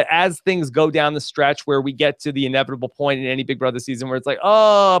 that as things go down the stretch where we get to the inevitable point in any Big Brother season where it's like,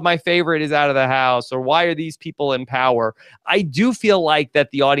 oh, my favorite is out of the house, or why are these people in power? I do feel like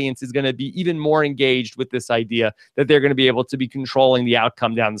that the audience is going to be even more engaged with this idea that they're going to be able to be controlling the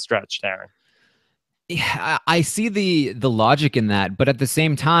outcome down the stretch, Taryn. Yeah, I see the logic in that, but at the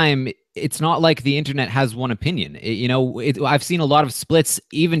same time, it's not like the internet has one opinion. I've seen a lot of splits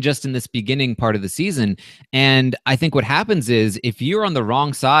even just in this beginning part of the season. And I think what happens is if you're on the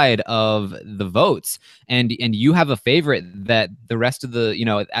wrong side of the votes and you have a favorite that the rest of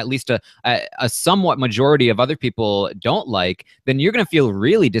the, at least a somewhat majority of other people don't like, then you're going to feel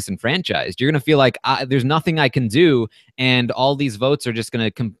really disenfranchised. You're going to feel like there's nothing I can do. And all these votes are just going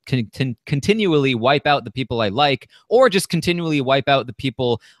to continually wipe out the people I like, or just continually wipe out the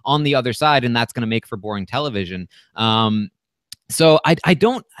people on the other side, and that's going to make for boring television. So I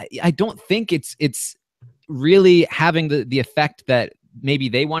don't think it's really having the effect that maybe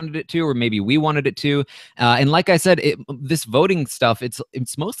they wanted it to, or maybe we wanted it to. And like I said, this voting stuff, it's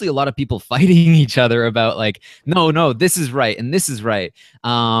mostly a lot of people fighting each other about like, no, this is right and this is right.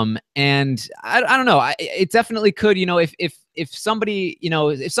 And I don't know. It definitely could, if somebody,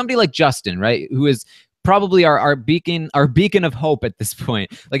 if somebody like Justin, right, who is probably our beacon of hope at this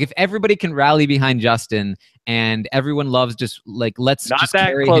point. Like if everybody can rally behind Justin and everyone loves just like, let's Not just that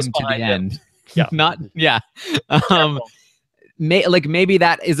carry close him to the behind him. end. Yeah. Maybe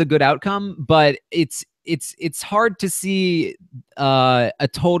that is a good outcome, but it's hard to see a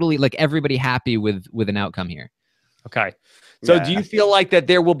totally like everybody happy with an outcome here. Okay. So Yeah. do you feel like that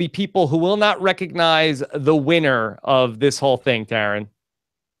there will be people who will not recognize the winner of this whole thing, Taryn?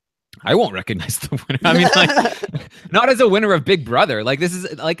 I won't recognize the winner. I mean, like, not as a winner of Big Brother. Like, this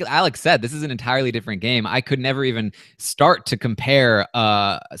is, like Alex said, this is an entirely different game. I could never even start to compare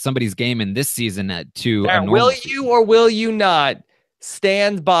somebody's game in this season to a normal will season. you or will you not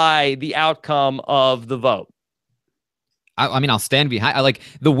stand by the outcome of the vote? I mean, I'll stand behind. Like,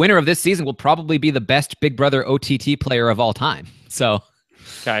 the winner of this season will probably be the best Big Brother OTT player of all time. So,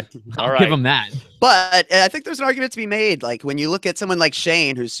 okay, all I'll right. give him that. But I think there's an argument to be made. Like when you look at someone like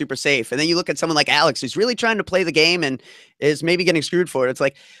Shane, who's super safe, and then you look at someone like Alex, who's really trying to play the game and is maybe getting screwed for it. It's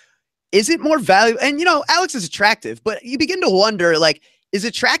like, is it more valuable? And, Alex is attractive, but you begin to wonder, like, is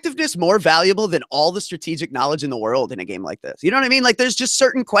attractiveness more valuable than all the strategic knowledge in the world in a game like this? You know what I mean? Like there's just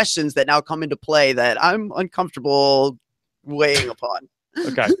certain questions that now come into play that I'm uncomfortable weighing upon.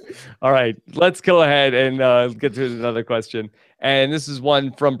 Okay. All right. Let's go ahead and get to another question. And this is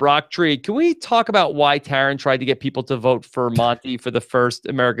one from Brock Tree. Can we talk about why Taryn tried to get people to vote for Monty for the first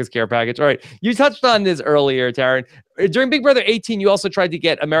America's Care package? All right. You touched on this earlier, Taryn. During Big Brother 18, you also tried to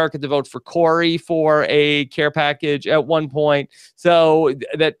get America to vote for Corey for a care package at one point. So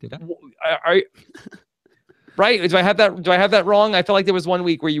that right? Do I have that wrong? I feel like there was one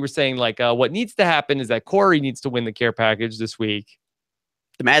week where you were saying like what needs to happen is that Corey needs to win the care package this week.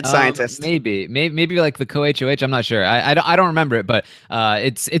 The mad scientist. Maybe like the co-HOH. I'm not sure. I don't remember it, but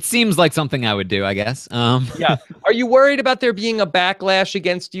it seems like something I would do, I guess. Yeah. Are you worried about there being a backlash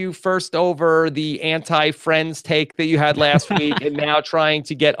against you first over the anti-Friends take that you had last week and now trying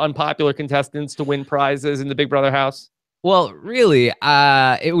to get unpopular contestants to win prizes in the Big Brother house? Well, really,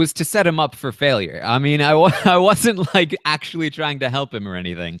 it was to set him up for failure. I mean, I wasn't like actually trying to help him or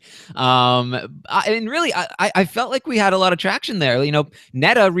anything. And really, I felt like we had a lot of traction there.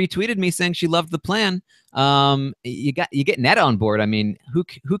 Netta retweeted me saying she loved the plan. You get Netta on board. I mean,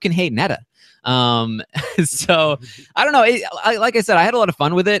 who can hate Netta? So I don't know. Like I said, I had a lot of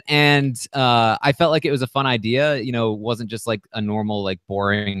fun with it, and I felt like it was a fun idea. It wasn't just like a normal, like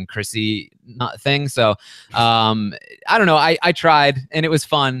boring Chrissy thing. So I don't know. I tried, and it was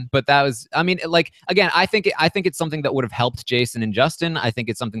fun, but that was, I mean, like, again, I think it's something that would have helped Jason and Justin. I think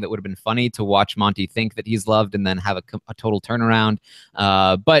it's something that would have been funny to watch Monty think that he's loved and then have a total turnaround.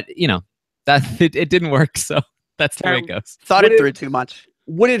 But that it didn't work. So that's the way it goes. Thought it through too much.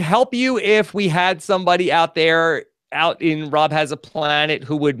 Would it help you if we had somebody out there out in Rob Has a Planet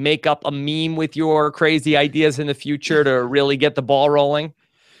who would make up a meme with your crazy ideas in the future to really get the ball rolling?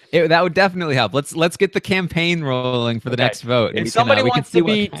 That would definitely help. Let's get the campaign rolling for the next vote. If somebody wants to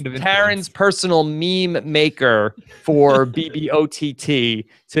be Taryn's personal meme maker for BBOTT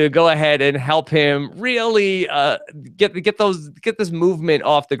to go ahead and help him really get this movement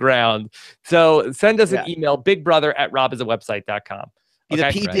off the ground. So send us an email, bigbrother@robisawebsite.com. Be the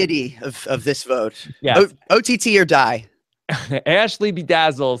P. Diddy of this vote. Yeah. OTT or die. Ashley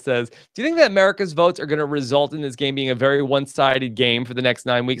Bedazzle says, do you think that America's votes are going to result in this game being a very one-sided game for the next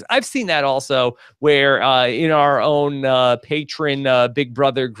 9 weeks? I've seen that also where in our own patron Big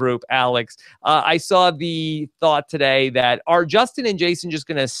Brother group, Alex, I saw the thought today that are Justin and Jason just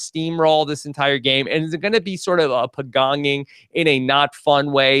going to steamroll this entire game? And is it going to be sort of a pagonging in a not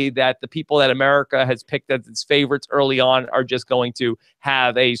fun way that the people that America has picked as its favorites early on are just going to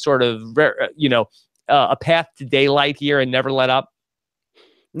have a sort of, a path to daylight here and never let up?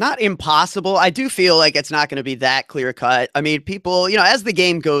 Not impossible. I do feel like it's not going to be that clear cut. I mean, people, as the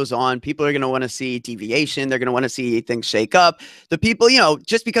game goes on, people are going to want to see deviation. They're going to want to see things shake up. The people,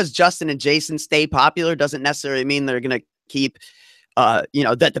 just because Justin and Jason stay popular doesn't necessarily mean they're going to keep,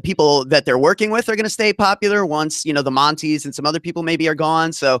 that the people that they're working with are going to stay popular once, the Monties and some other people maybe are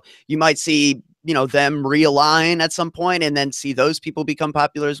gone. So you might see, them realign at some point and then see those people become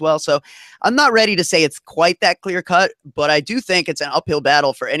popular as well. So I'm not ready to say it's quite that clear cut, but I do think it's an uphill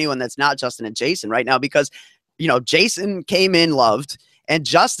battle for anyone that's not Justin and Jason right now, because, Jason came in loved, and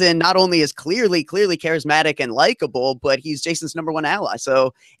Justin not only is clearly charismatic and likable, but he's Jason's #1 ally.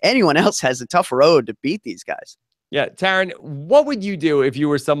 So anyone else has a tough road to beat these guys. Yeah, Taryn, what would you do if you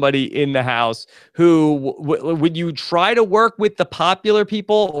were somebody in the house who would you try to work with the popular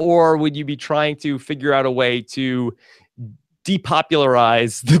people, or would you be trying to figure out a way to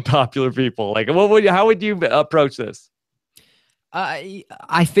depopularize the popular people? Like, how would you approach this? I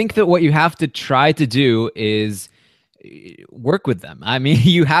think that what you have to try to do is work with them. I mean,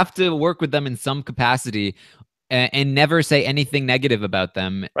 you have to work with them in some capacity and never say anything negative about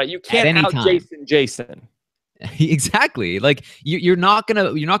them Right? You at can't any out time. Jason. Exactly. Like you're not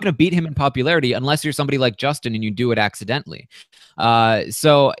gonna beat him in popularity unless you're somebody like Justin and you do it accidentally.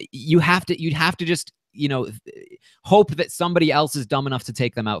 So you'd have to just hope that somebody else is dumb enough to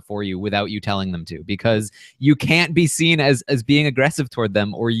take them out for you without you telling them to, because you can't be seen as being aggressive toward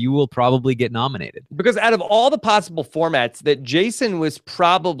them, or you will probably get nominated. Because out of all the possible formats, that Jason was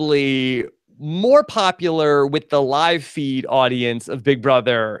probably more popular with the live feed audience of Big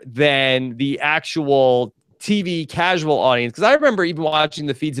Brother than the actual TV casual audience. Because I remember even watching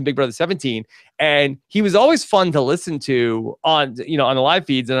the feeds in Big Brother 17, and he was always fun to listen to on the live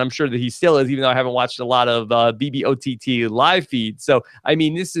feeds, and I'm sure that he still is, even though I haven't watched a lot of BBOTT live feeds. So I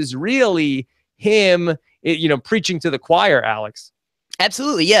mean, this is really him, preaching to the choir, Alex.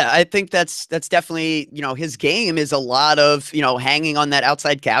 Absolutely. Yeah. I think that's definitely, his game is a lot of, hanging on that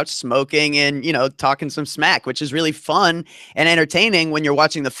outside couch, smoking and, talking some smack, which is really fun and entertaining when you're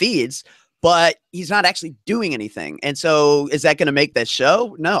watching the feeds, but he's not actually doing anything. And so is that going to make that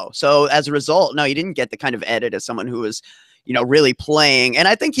show? No. So as a result, no, you didn't get the kind of edit as someone who was, really playing. And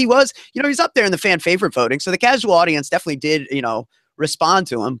I think he was, he's up there in the fan favorite voting. So the casual audience definitely did, respond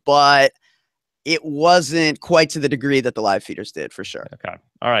to him, but it wasn't quite to the degree that the live feeders did, for sure. Okay.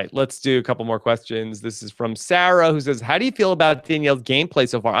 All right. Let's do a couple more questions. This is from Sarah, who says, how do you feel about Danielle's gameplay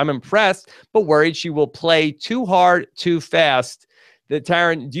so far? I'm impressed, but worried she will play too hard, too fast.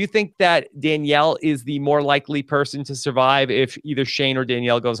 Taryn, do you think that Danielle is the more likely person to survive if either Shane or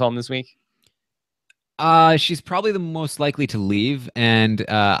Danielle goes home this week? She's probably the most likely to leave, and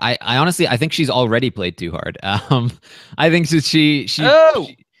I honestly think she's already played too hard. I think that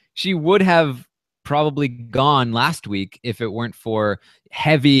she would have probably gone last week if it weren't for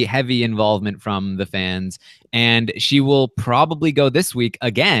heavy involvement from the fans, and she will probably go this week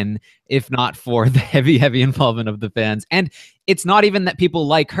again if not for the heavy involvement of the fans. And it's not even that people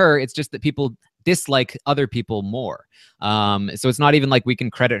like her, it's just that people dislike other people more. So it's not even like we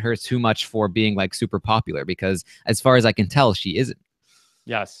can credit her too much for being like super popular, because as far as I can tell, she isn't.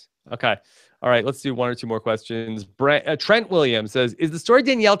 Yes. Okay. All right, let's do one or two more questions. Trent Williams says, is the story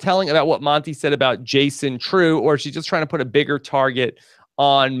Danielle telling about what Monty said about Jason true, or is she just trying to put a bigger target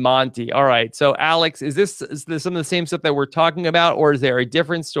on Monty? All right, so Alex, is this some of the same stuff that we're talking about, or is there a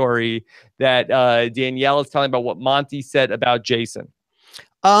different story that Danielle is telling about what Monty said about Jason?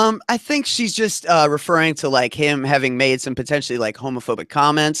 I think she's just referring to like him having made some potentially like homophobic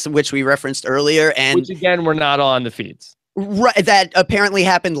comments, which we referenced earlier. And which again, we're not on the feeds. Right, that apparently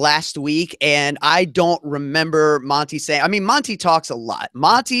happened last week, and I don't remember Monty saying. I mean, Monty talks a lot.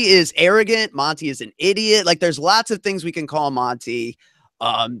 Monty is arrogant. Monty is an idiot. Like, there's lots of things we can call Monty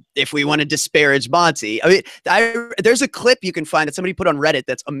if we want to disparage Monty. I mean, there's a clip you can find that somebody put on Reddit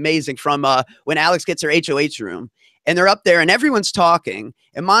that's amazing from when Alex gets her HOH room. And they're up there and everyone's talking.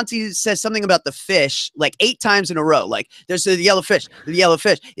 And Monty says something about the fish like 8 times in a row. Like, there's the yellow fish, the yellow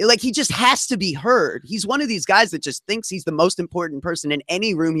fish. Like, he just has to be heard. He's one of these guys that just thinks he's the most important person in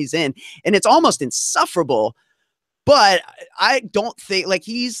any room he's in. And it's almost insufferable. But I don't think, like,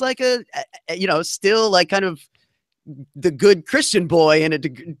 he's like still like kind of the good Christian boy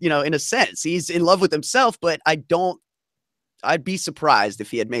in a sense. He's in love with himself, but I'd be surprised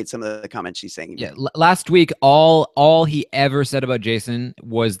if he had made some of the comments she's saying. Yeah, last week, all he ever said about Jason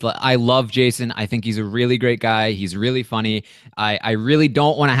was, "I love Jason. I think he's a really great guy. He's really funny. I really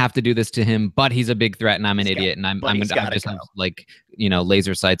don't want to have to do this to him, but he's a big threat, and I'm an idiot, and I'm just have, like,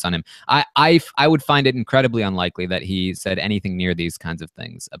 laser sights on him." I would find it incredibly unlikely that he said anything near these kinds of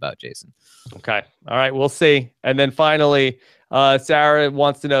things about Jason. Okay, all right, we'll see. And then finally, Sarah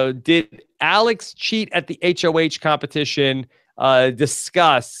wants to know, did Alex cheat at the HOH competition?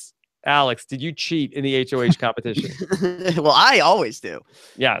 Discuss. Alex, did you cheat in the HOH competition? Well, I always do.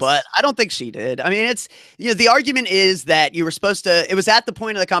 Yes. But I don't think she did. I mean, it's, the argument is that you were supposed to, it was at the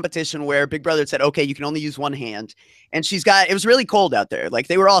point of the competition where Big Brother said, okay, you can only use one hand. And it was really cold out there. Like,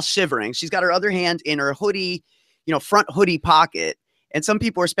 they were all shivering. She's got her other hand in her hoodie, front hoodie pocket. And some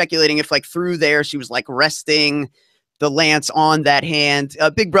people were speculating if, like, through there, she was like resting the lance on that hand.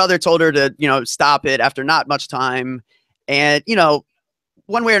 Big Brother told her to, stop it after not much time. And,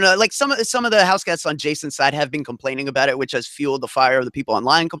 one way or another, like some of the house guests on Jason's side have been complaining about it, which has fueled the fire of the people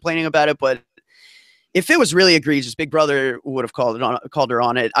online complaining about it. But, if it was really egregious, Big Brother would have called her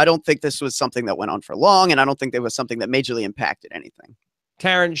on it. I don't think this was something that went on for long, and I don't think it was something that majorly impacted anything.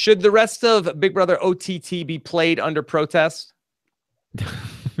 Taryn, should the rest of Big Brother OTT be played under protest?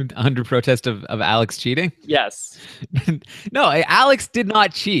 Under protest of Alex cheating? Yes. No, Alex did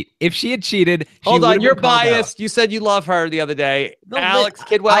not cheat. If she had cheated, hold on, you're biased. You said you love her the other day. No, Alex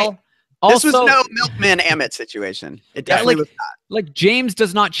Kidwell. This was no Milkman Amit situation. It definitely was not. Like James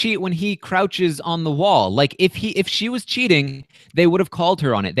does not cheat when he crouches on the wall. Like if she was cheating, they would have called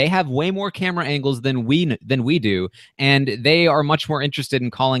her on it. They have way more camera angles than we do, and they are much more interested in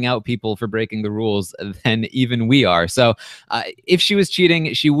calling out people for breaking the rules than even we are. So if she was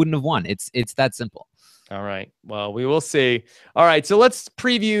cheating, she wouldn't have won. It's that simple. All right. Well, we will see. All right. So let's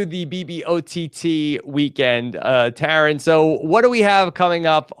preview the BBOTT weekend, Taryn. So what do we have coming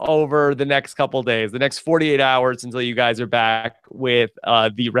up over the next couple of days, the next 48 hours until you guys are back with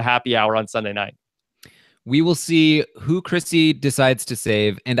the happy hour on Sunday night? We will see who Chrissy decides to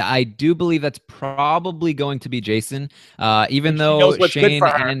save. And I do believe that's probably going to be Jason, even though Shane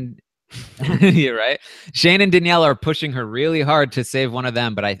and you're right. Shane and Danielle are pushing her really hard to save one of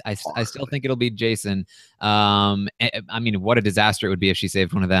them, but I still think it'll be Jason. I mean, what a disaster it would be if she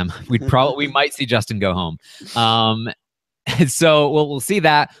saved one of them. We might see Justin go home. So we'll see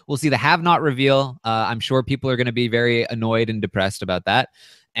that. We'll see the have not reveal. I'm sure people are going to be very annoyed and depressed about that.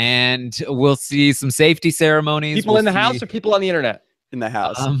 And we'll see some safety ceremonies. People in the house or people on the internet? In the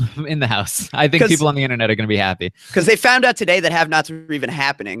house. In the house. I think people on the internet are going to be happy. Because they found out today that have-nots were even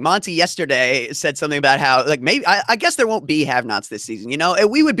happening. Monty yesterday said something about how, like, maybe, I guess there won't be have-nots this season. You know,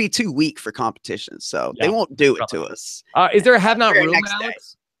 we would be too weak for competition, so they won't do it to us. Is there a have-not room,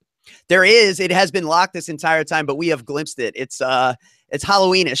 Alex? There is. It has been locked this entire time, but we have glimpsed it. It's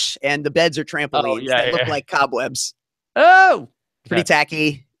Halloweenish, and the beds are trampolines that look like cobwebs. Oh! Pretty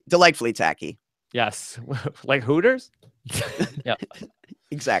tacky. Delightfully tacky. Yes. Like Hooters? Yeah,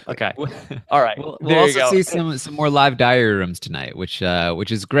 exactly. Okay. All right. We'll also see some more live diary rooms tonight, which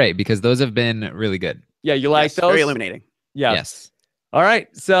is great because those have been really good. Yeah, you like those? Very illuminating. Yes. All right.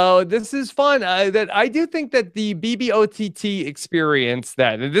 So this is fun. That I do think that the BBOTT experience,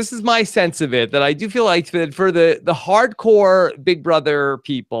 and this is my sense of it, that I do feel like that for the hardcore Big Brother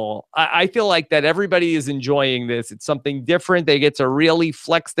people, I feel like that everybody is enjoying this. It's something different. They get to really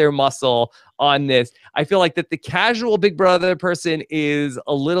flex their muscle on this. I feel like that the casual Big Brother person is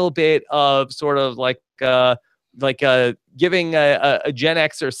a little bit of sort of like giving a Gen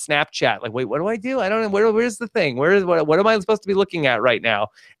X or Snapchat. Like, wait, what do I do? I don't know. Where's the thing? What am I supposed to be looking at right now?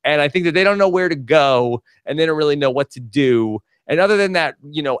 And I think that they don't know where to go and they don't really know what to do. And other than that,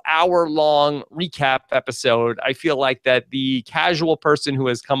 hour-long recap episode, I feel like that the casual person who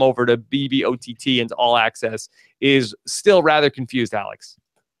has come over to BBOTT and All Access is still rather confused, Alex.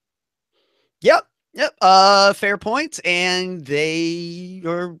 Yep. Fair point. And they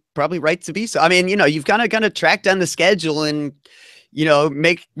are probably right to be so. I mean, you've kind of got to track down the schedule and,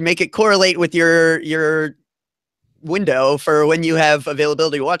 make it correlate with your window for when you have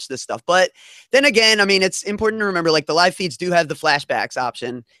availability to watch this stuff. But then again, I mean, it's important to remember, like, the live feeds do have the flashbacks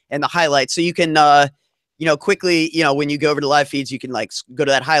option and the highlights. So you can, quickly, when you go over to live feeds, you can like go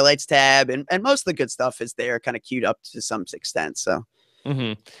to that highlights tab and most of the good stuff is there kind of queued up to some extent. So.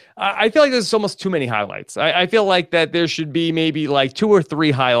 Mm-hmm. I feel like there's almost too many highlights. I feel like that there should be maybe like 2 or 3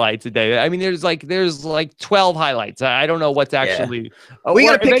 highlights a day. I mean, there's like 12 highlights. I don't know what's actually. We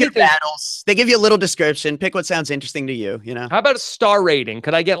got to pick your battles. They give you a little description. Pick what sounds interesting to you. How about a star rating?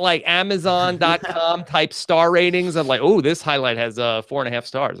 Could I get like Amazon.com type star ratings of like, oh, this highlight has 4.5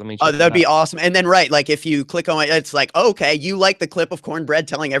 stars? I mean, that'd be awesome. And then like if you click on it, it's like, okay, you like the clip of Cornbread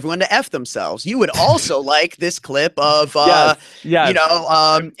telling everyone to F themselves. You would also like this clip of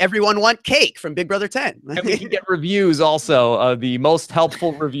everyone want cake from Big Brother 10. And we can get reviews also, the most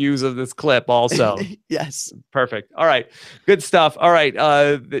helpful reviews of this clip also. Yes. Perfect. All right. Good stuff. All right.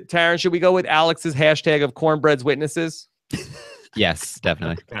 Taryn, should we go with Alex's hashtag of Cornbread's witnesses? Yes,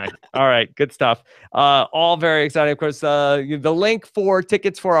 definitely. Okay. All right. Good stuff. All very exciting. Of course, the link for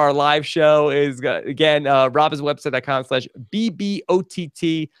tickets for our live show is, again,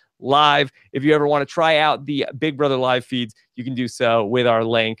 robbinswebsite.com/BBOTT live. If you ever want to try out the Big Brother live feeds, you can do so with our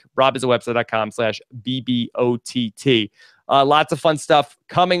link, robbinswebsite.com/BBOTT. Lots of fun stuff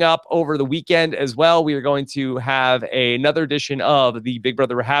coming up over the weekend as well. We are going to have another edition of the Big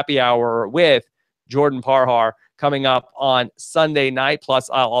Brother Happy Hour with Jordan Parhar coming up on Sunday night. Plus,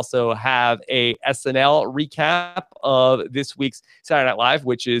 I'll also have a SNL recap of this week's Saturday Night Live,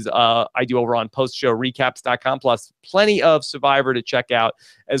 which is I do over on postshowrecaps.com, plus plenty of Survivor to check out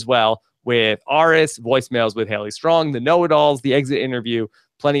as well with Aris, voicemails with Haley Strong, the know-it-alls, the exit interview,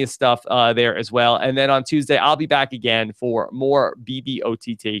 Plenty of stuff there as well. And then on Tuesday, I'll be back again for more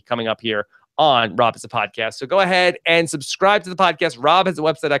BBOTT coming up here on Rob Has a Podcast. So go ahead and subscribe to the podcast,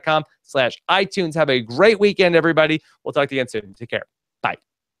 robhasawebsite.com/iTunes. Have a great weekend, everybody. We'll talk to you again soon. Take care. Bye.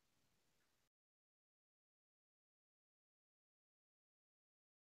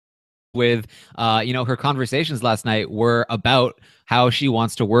 With her conversations last night were about how she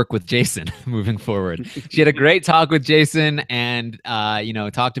wants to work with Jason moving forward. She had a great talk with Jason and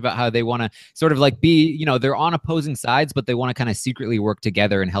talked about how they want to sort of like be, they're on opposing sides, but they want to kind of secretly work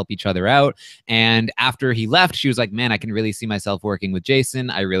together and help each other out. And after he left, she was like, man, I can really see myself working with Jason.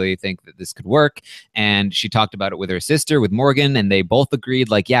 I really think that this could work. And she talked about it with her sister, with Morgan, and they both agreed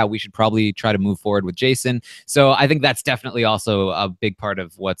like, yeah, we should probably try to move forward with Jason. So I think that's definitely also a big part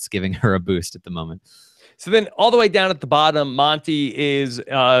of what's giving her a boost at the moment. So then all the way down at the bottom, Monty is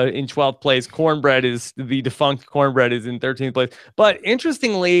in 12th place. Cornbread is the defunct Cornbread is in 13th place. But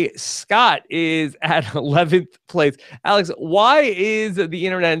interestingly, Scott is at 11th place. Alex, why is the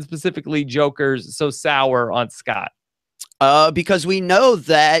internet and specifically Jokers so sour on Scott? Because we know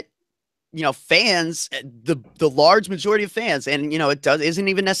that, fans, the large majority of fans, and, isn't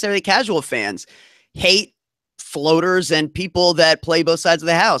even necessarily casual fans, hate floaters and people that play both sides of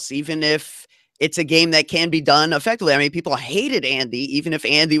the house, even if it's a game that can be done effectively. I mean, people hated Andy, even if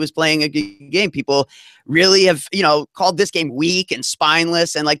Andy was playing a good game. People really have, called this game weak and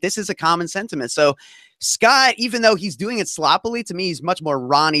spineless. And like, this is a common sentiment. So Scott, even though he's doing it sloppily, to me, he's much more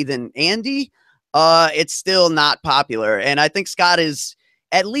Ronnie than Andy. It's still not popular. And I think Scott is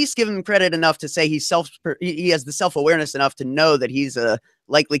at least give him credit enough to say he has the self-awareness enough to know that he's a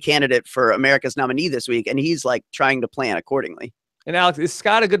likely candidate for America's nominee this week. And he's like trying to plan accordingly. And Alex, is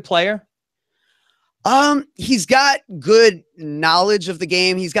Scott a good player? He's got good knowledge of the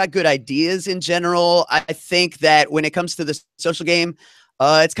game. He's got good ideas in general. I think that when it comes to the social game,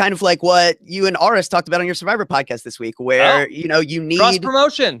 it's kind of like what you and Aris talked about on your Survivor podcast this week, where, you need cross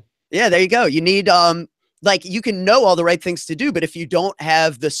promotion. Yeah, there you go. You need, like, you can know all the right things to do, but if you don't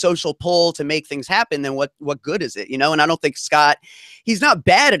have the social pull to make things happen, then what good is it? And I don't think Scott, he's not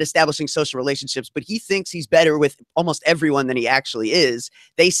bad at establishing social relationships, but he thinks he's better with almost everyone than he actually is.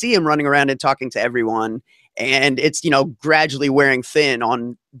 They see him running around and talking to everyone, and it's, gradually wearing thin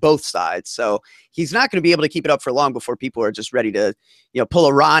on both sides. So he's not going to be able to keep it up for long before people are just ready to, pull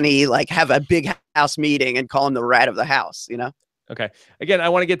a Ronnie, like have a big house meeting and call him the rat of the house, Okay. Again, I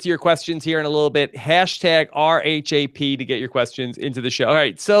want to get to your questions here in a little bit. Hashtag RHAP to get your questions into the show. All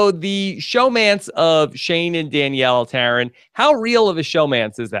right. So the showmance of Shane and Danielle, Taryn, how real of a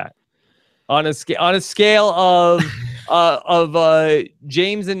showmance is that? On a scale of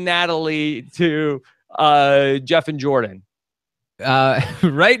James and Natalie to Jeff and Jordan.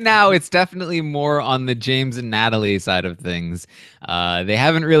 Right now, it's definitely more on the James and Natalie side of things. They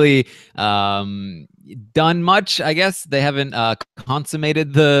haven't really done much, I guess. They haven't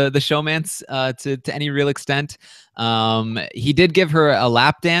consummated the showmance to any real extent. He did give her a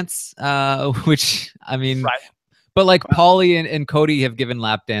lap dance, which, I mean, right. But like Paulie and Cody have given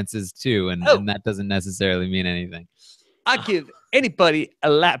lap dances too, and that doesn't necessarily mean anything. I give anybody a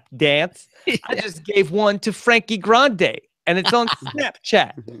lap dance. Yeah. I just gave one to Frankie Grande. And it's on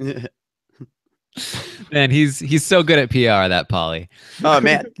Snapchat. Man, he's so good at PR, that Paulie. Oh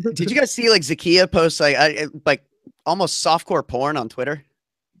man, did you guys see like Zakiya post like almost softcore porn on Twitter?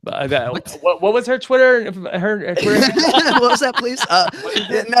 What was her Twitter? Her Twitter? What was that, please?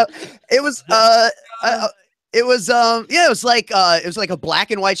 No, it was it was like a black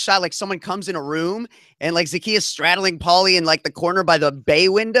and white shot. Like someone comes in a room and like Zakiya's straddling Paulie in like the corner by the bay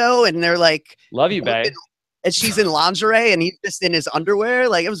window, and they're like, "Love you, bae." And she's in lingerie and he's just in his underwear.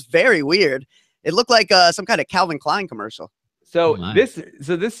 Like, it was very weird. It looked like some kind of Calvin Klein commercial. So this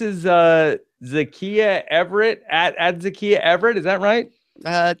is Zakiya Everett at Zakiya Everett. Is that right?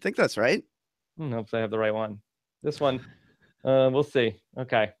 I think that's right. I don't know if I have the right one. This one, we'll see.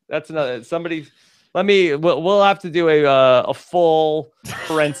 Okay, that's another. We'll have to do a full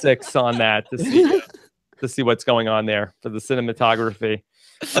forensics on that to see what's going on there for the cinematography.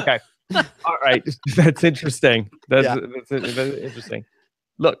 Okay. All right. That's interesting. That's interesting.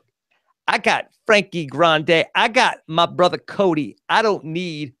 Look, I got Frankie Grande. I got my brother Cody. I don't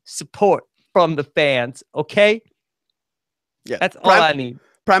need support from the fans. Okay. Yeah. That's all I need.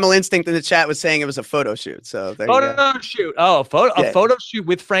 Primal Instinct in the chat was saying it was a photo shoot. So there photo shoot. Oh, a photo shoot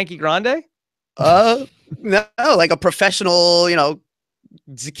with Frankie Grande? No, like a professional,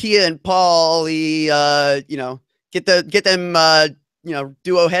 Zakiya and Paulie, get them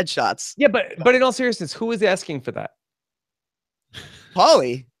duo headshots. Yeah, but in all seriousness, who is asking for that?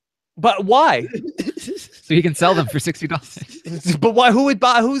 Paulie. But why? So he can sell them for $60. But why? Who would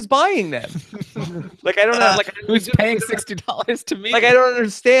buy? Who's buying them? Like I don't know. Like Who's paying $60 to me? Like I don't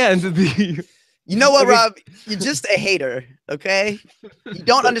understand the. You know what, Rob? You're just a hater, okay? You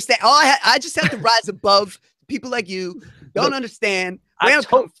don't understand. I just have to rise above people like you. Don't understand.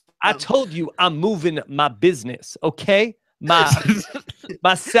 I told you I'm moving my business, okay?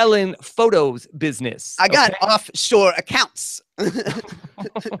 My selling photos business. I got offshore accounts.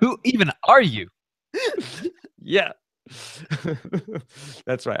 Who even are you? Yeah.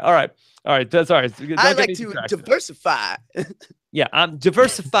 That's right. All right. Sorry. I like to diversify. Yeah, I'm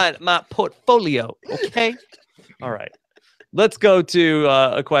diversifying my portfolio. Okay. All right. Let's go to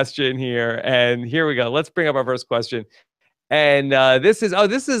a question here. And here we go. Let's bring up our first question. And this is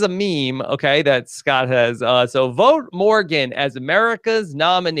a meme, okay, that Scott has. So vote Morgan as America's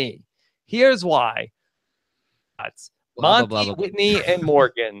nominee. Here's why. That's Monty, Whitney, and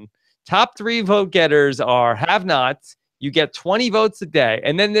Morgan. Top 3 vote getters are have-nots. You get 20 votes a day,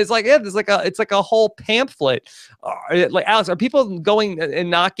 and then there's like a whole pamphlet. Like Alex, are people going and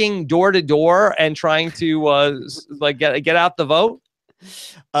knocking door to door and trying to like get out the vote?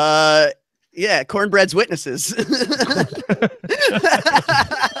 Yeah, Cornbread's witnesses.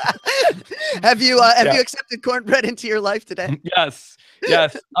 Have you accepted Cornbread into your life today? Yes.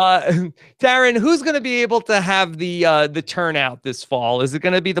 Taryn, who's going to be able to have the turnout this fall? Is it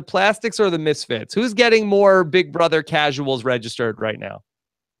going to be the Plastics or the Misfits? Who's getting more Big Brother casuals registered right now?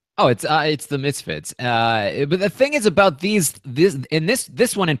 Oh, it's the Misfits. But the thing is about this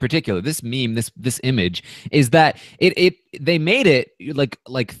one in particular, this meme, this image, is that they made it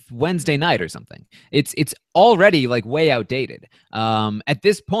like Wednesday night or something. It's already like way outdated. At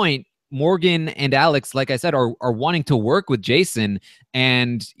this point, Morgan and Alex, like I said, are wanting to work with Jason,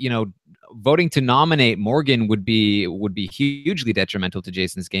 and voting to nominate Morgan would be hugely detrimental to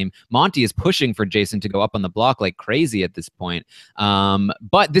Jason's game. Monty is pushing for Jason to go up on the block like crazy at this point.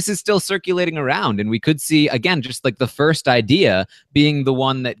 But this is still circulating around, and we could see again just like the first idea being the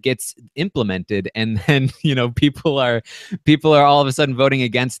one that gets implemented, and then people are all of a sudden voting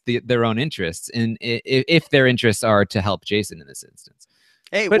against their own interests, and if their interests are to help Jason in this instance.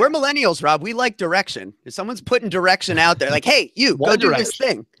 Hey, we're millennials, Rob. We like direction. If someone's putting direction out there, like, hey, you go do this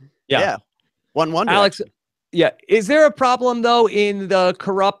thing. Yeah. One Alex, direction. yeah. Is there a problem though in the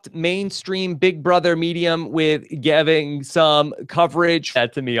corrupt mainstream Big Brother medium with giving some coverage?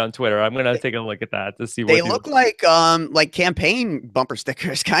 That to me on Twitter. I'm gonna take a look at that to see what they look like campaign bumper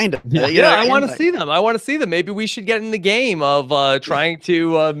stickers, kind of. Yeah, I want to see them. I want to see them. Maybe we should get in the game of trying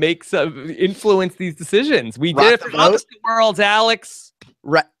to make some influence these decisions. We did it for opposite worlds, Alex.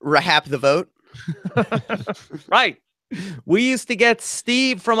 Rahap the vote. Right. We used to get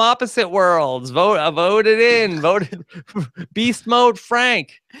Steve from Opposite Worlds voted Beast Mode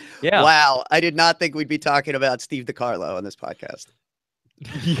Frank. Yeah. Wow. I did not think we'd be talking about Steve DiCarlo on this podcast.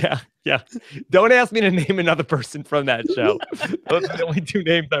 Yeah. Don't ask me to name another person from that show. Those are the only 2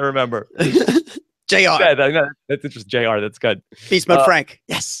 names I remember. JR. Yeah, that's interesting. JR. That's good. Beast Mode Frank.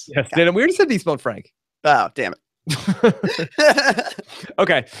 Yes. Then we already said Beast Mode Frank. Oh, damn it.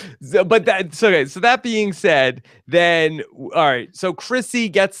 Okay, so that being said, then all right, so Chrissy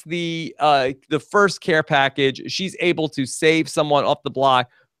gets the first care package. She's able to save someone off the block,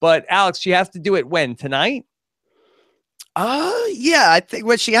 but Alex, she has to do it tonight? Yeah, I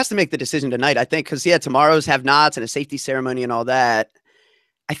think she has to make the decision tonight, I think, because tomorrow's have-nots and a safety ceremony and all that.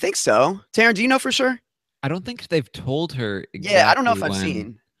 I think so. Taryn, do you know for sure? I don't think they've told her exactly. Yeah, I don't know if I've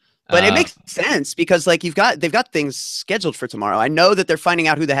seen. But it makes sense because like they've got things scheduled for tomorrow. I know that they're finding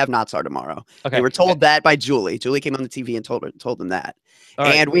out who the have-nots are tomorrow. Okay. They were told that by Julie. Julie came on the TV and told them that.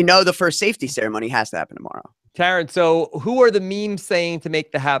 And we know the first safety ceremony has to happen tomorrow. Taryn, so who are the memes saying to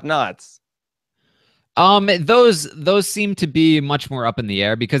make the have-nots? Those seem to be much more up in the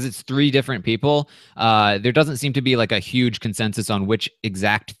air because it's 3 different people. There doesn't seem to be like a huge consensus on which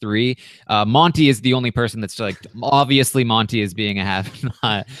exact 3. Monty is the only person that's like, obviously Monty is being a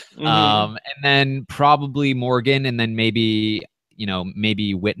have-not. And then probably Morgan, and then maybe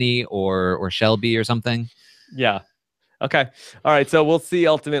Whitney or Shelby or something. Yeah. Okay. All right. So we'll see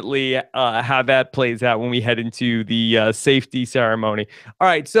ultimately how that plays out when we head into the safety ceremony. All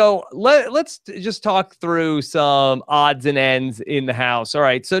right. So let's just talk through some odds and ends in the house. All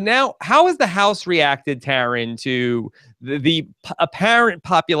right. So now, how has the house reacted, Taryn, to the apparent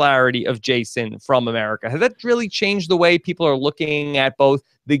popularity of Jason from America? Has that really changed the way people are looking at both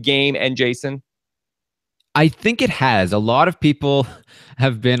the game and Jason? I think it has. A lot of people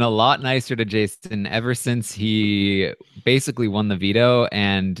have been a lot nicer to Jason ever since he basically won the veto.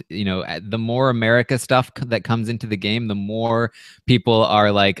 And, the more America stuff that comes into the game, the more people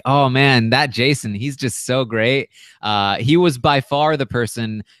are like, oh man, that Jason, he's just so great. He was by far the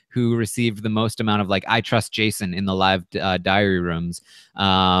person who received the most amount of like, I trust Jason in the live diary rooms.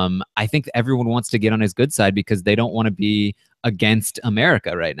 I think everyone wants to get on his good side because they don't want to be against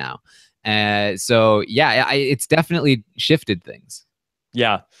America right now. So yeah, it's definitely shifted things.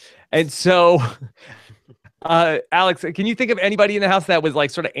 Yeah. And so, Alex, can you think of anybody in the house that was like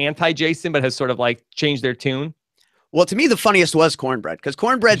sort of anti-Jason, but has sort of like changed their tune? Well, to me, the funniest was Cornbread, because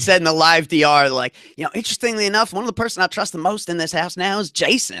Cornbread said in the live DR, like, interestingly enough, one of the person I trust the most in this house now is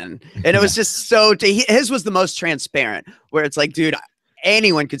Jason. And it was just so, his was the most transparent, where it's like, dude,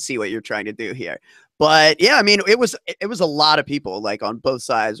 anyone could see what you're trying to do here. But yeah, I mean, it was a lot of people like on both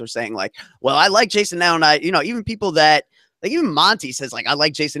sides were saying like, well, I like Jason now. And even people that like, even Monty says like, I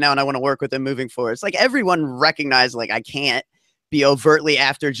like Jason now and I want to work with him moving forward. It's like everyone recognized like, I can't be overtly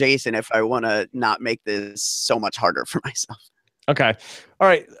after Jason if I want to not make this so much harder for myself. Okay. All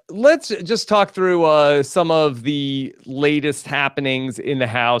right. Let's just talk through some of the latest happenings in the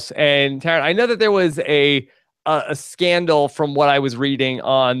house. And Taryn, I know that there was a scandal from what I was reading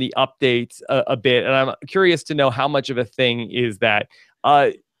on the updates a bit, and I'm curious to know how much of a thing is that.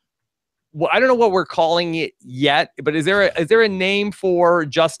 Well, I don't know what we're calling it yet, but is there a name for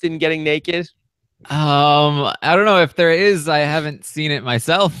Justin getting naked? I don't know if there is. I haven't seen it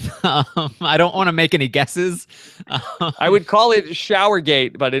myself. I don't want to make any guesses. I would call it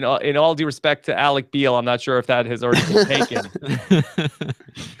Showergate, but in all due respect to Alec Beal, I'm not sure if that has already been taken.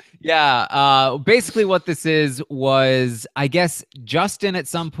 Yeah. Basically what this was, I guess Justin at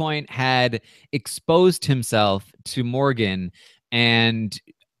some point had exposed himself to Morgan, and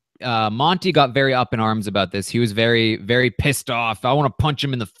Monty got very up in arms about this. He was very, very pissed off. I want to punch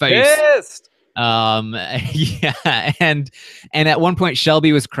him in the face. Pissed! Yeah, and at one point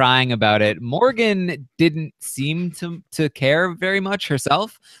Shelby was crying about it. Morgan didn't seem to care very much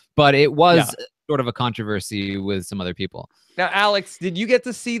herself, but it was sort of a controversy with some other people. Now, Alex, did you get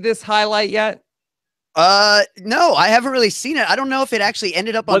to see this highlight yet? No, I haven't really seen it. I don't know if it actually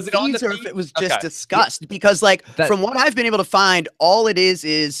ended up on feeds or if it was just discussed, because like from what I've been able to find, all it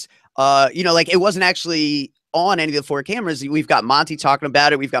is like it wasn't actually on any of the 4 cameras. We've got Monty talking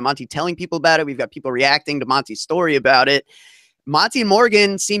about it. We've got Monty telling people about it. We've got people reacting to Monty's story about it. Monty and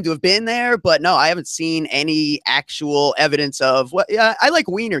Morgan seem to have been there, but no, I haven't seen any actual evidence of what. Yeah, I like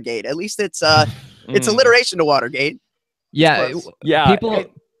Wienergate. At least it's it's alliteration to Watergate. Yeah, yeah. People go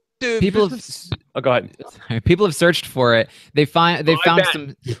ahead. People have searched for it. They found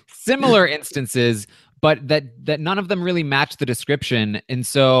some similar instances, but that none of them really match the description, and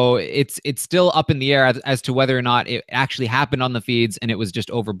so it's still up in the air as to whether or not it actually happened on the feeds and it was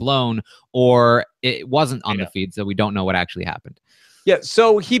just overblown, or it wasn't on the feed, so we don't know what actually happened. Yeah,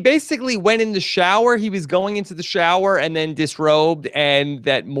 so he basically went in the shower. He was going into the shower and then disrobed, and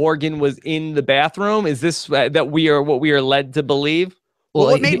that Morgan was in the bathroom. Is this what we are led to believe? Well,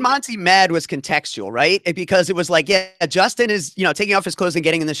 what made Monty mad was contextual, right? Because it was like, yeah, Justin is, taking off his clothes and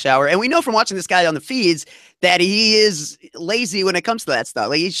getting in the shower. And we know from watching this guy on the feeds that he is lazy when it comes to that stuff.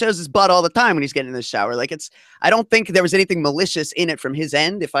 Like, he shows his butt all the time when he's getting in the shower. Like, I don't think there was anything malicious in it from his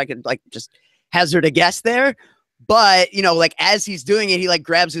end, if I could like just hazard a guess there. But, like as he's doing it, he like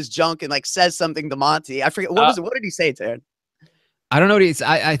grabs his junk and like says something to Monty. I forget, what was it? What did he say, Taryn? I don't know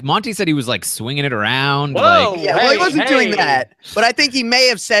what Monty said he was like swinging it around. Whoa, yeah, well, he wasn't doing that, but I think he may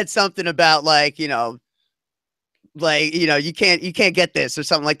have said something about like, you can't get this or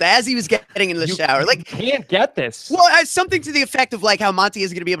something like that as he was getting into the shower. Like, can't get this. Well, something to the effect of like how Monty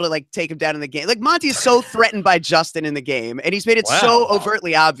is going to be able to like take him down in the game. Like, Monty is so threatened by Justin in the game, and he's made it so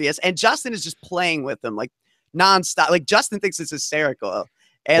overtly obvious. And Justin is just playing with him like nonstop. Like, Justin thinks it's hysterical,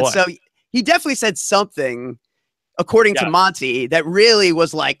 and so he definitely said something, according to Monty, that really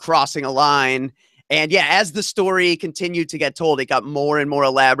was like crossing a line. And yeah, as the story continued to get told, it got more and more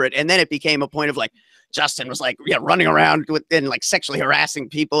elaborate. And then it became a point of like, Justin was like, running around and like sexually harassing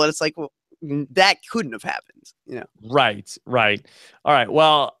people. And it's like, well, that couldn't have happened, Right. All right.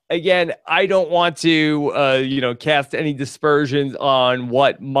 Well, again, I don't want to, cast any dispersions on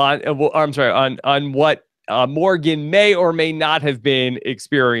what on what Morgan may or may not have been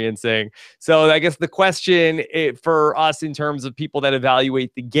experiencing. So I guess the question for us in terms of people that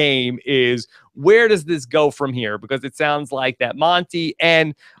evaluate the game is, where does this go from here? Because it sounds like that Monty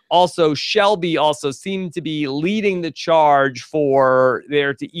and also Shelby also seem to be leading the charge for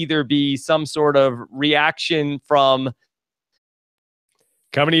there to either be some sort of reaction from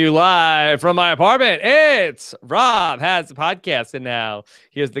Coming to you live from my apartment, it's Rob Has a Podcast. And now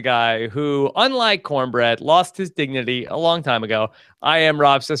here's the guy who, unlike Cornbread, lost his dignity a long time ago. I am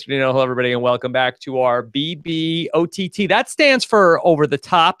Rob Sesternino. Hello, everybody, and welcome back to our BBOTT. That stands for Over the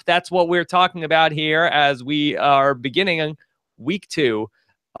Top. That's what we're talking about here as we are beginning week 2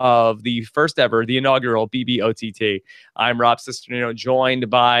 of the first ever, the inaugural BBOTT. I'm Rob Sesternino, joined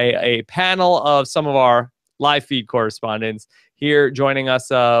by a panel of some of our live feed correspondents here joining us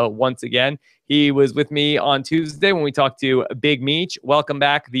once again. He was with me on Tuesday when we talked to Big Meech. Welcome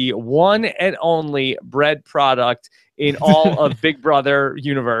back, the one and only bread product in all of Big Brother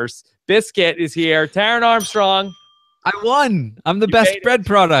universe. Biscuit is here. Taryn Armstrong. I won. I'm the best bread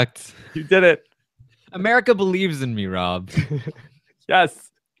product. You did it. America believes in me, Rob. Yes.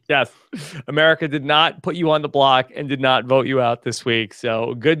 America did not put you on the block and did not vote you out this week.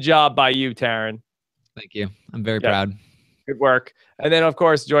 So good job by you, Taryn. Thank you. I'm very proud. Good work. And then, of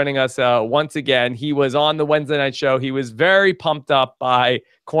course, joining us once again, he was on the Wednesday night show. He was very pumped up by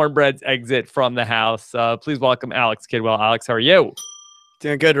Cornbread's exit from the house. Please welcome Alex Kidwell. Alex, how are you?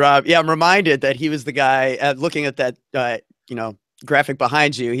 Doing good, Rob. Yeah, I'm reminded that he was the guy looking at that, graphic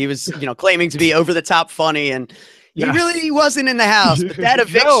behind you. He was, claiming to be over the top funny, and he really wasn't in the house. But that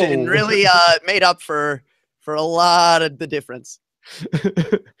eviction really made up for a lot of the difference.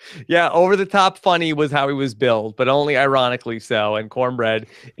 Yeah, over the top funny was how he was billed, but only ironically so. And Cornbread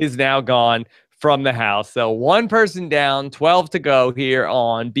is now gone from the house. So one person down, 12 to go here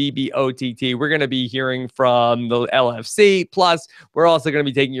on BBOTT. We're going to be hearing from the LFC. Plus, we're also going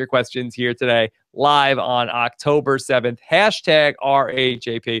to be taking your questions here today live on October 7th. Hashtag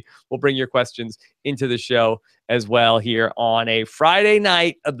RHAP. We'll bring your questions into the show as well here on a Friday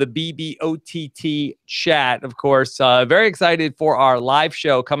night of the BBOTT chat. Of course, very excited for our live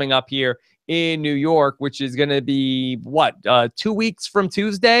show coming up here in New York, which is going to be, 2 weeks from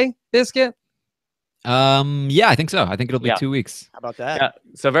Tuesday, Biscuit? Yeah, I think so. I think it'll be 2 weeks. How about that? Yeah,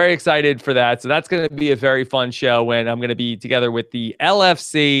 so very excited for that. So that's going to be a very fun show when I'm going to be together with the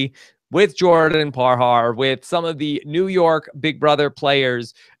LFC, with Jordan Parhar, with some of the New York Big Brother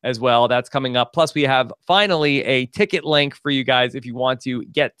players as well. That's coming up. Plus, we have finally a ticket link for you guys if you want to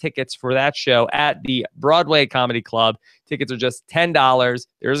get tickets for that show at the Broadway Comedy Club. Tickets are just $10.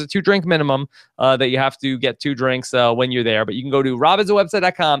 There's a 2-drink minimum that you have to get 2 drinks when you're there. But you can go to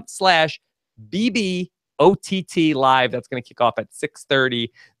robbinsawebsite.com/BBOTT live. That's going to kick off at 6:30,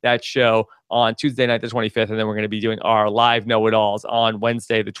 that show on Tuesday night, the 25th. And then we're going to be doing our live know-it-alls on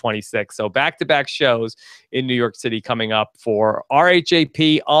Wednesday, the 26th. So back-to-back shows in New York City coming up for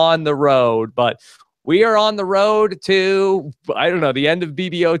RHAP on the road. But we are on the road to, the end of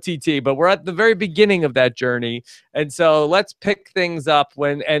BBOTT, but we're at the very beginning of that journey. And so let's pick things up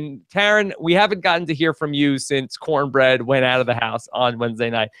and Taryn, we haven't gotten to hear from you since Cornbread went out of the house on Wednesday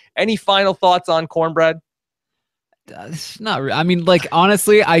night. Any final thoughts on Cornbread? It's not. I mean,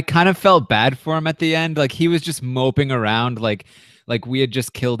 honestly, I kind of felt bad for him at the end. He was just moping around, like we had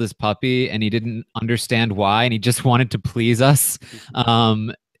just killed his puppy, and he didn't understand why, and he just wanted to please us,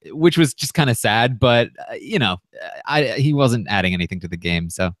 which was just kind of sad. But he wasn't adding anything to the game.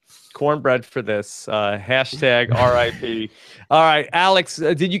 So Cornbread for this. Hashtag RIP. All right, Alex,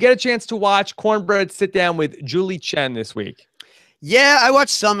 did you get a chance to watch Cornbread sit down with Julie Chen this week? Yeah, I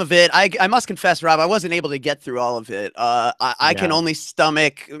watched some of it. I must confess, Rob, I wasn't able to get through all of it. I can only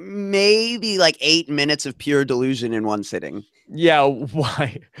stomach maybe 8 minutes of pure delusion in one sitting. Yeah,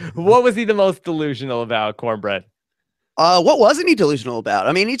 why? What was he the most delusional about, Cornbread? What wasn't he delusional about?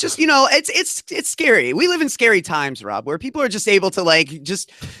 I mean, he just, it's scary. We live in scary times, Rob, where people are just able to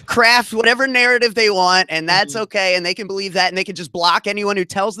just craft whatever narrative they want, and that's okay. And they can believe that, and they can just block anyone who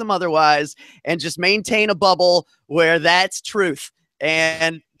tells them otherwise, and just maintain a bubble where that's truth.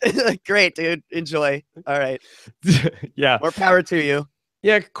 And great, dude. Enjoy. All right. Yeah. More power to you.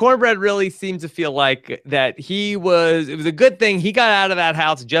 Yeah, Cornbread really seemed to feel like that it was a good thing he got out of that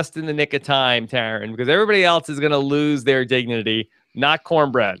house just in the nick of time, Taryn, because everybody else is going to lose their dignity, not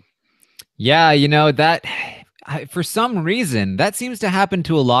Cornbread. Yeah, for some reason, that seems to happen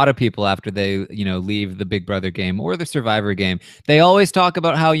to a lot of people after they, leave the Big Brother game or the Survivor game. They always talk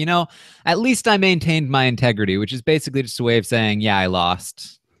about how, at least I maintained my integrity, which is basically just a way of saying, yeah, I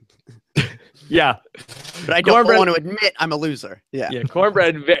lost. Yeah. But I don't want to admit I'm a loser. Yeah.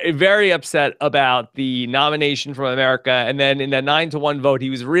 Cornbread very upset about the nomination from America. And then in the 9-1 vote, he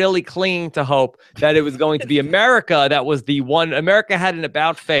was really clinging to hope that it was going to be America that was the one. America had an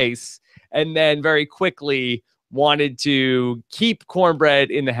about face, and then very quickly wanted to keep Cornbread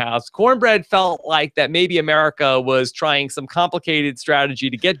in the house. Cornbread felt like that maybe America was trying some complicated strategy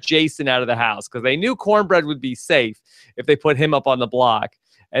to get Jason out of the house because they knew Cornbread would be safe if they put him up on the block.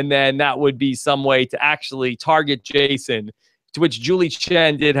 and then that would be some way to actually target Jason. To which Julie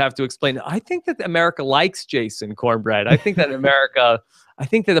Chen did have to explain, I think that America likes Jason Cornbread. I think that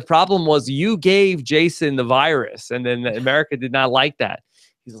the problem was you gave Jason the virus, and then America did not like that.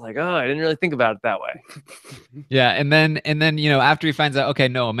 He's like, oh, I didn't really think about it that way. Yeah, and then after he finds out, okay,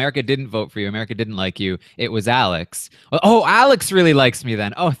 no, America didn't vote for you. America didn't like you. It was Alex. Oh, Alex really likes me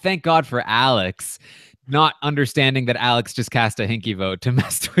then. Oh, thank God for Alex. Not understanding that Alex just cast a hinky vote to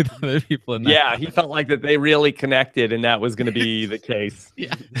mess with other people in that. Yeah, he felt like that they really connected, and that was going to be the case.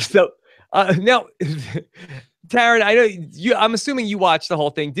 Yeah. So now, Taryn, I know you. I'm assuming you watched the whole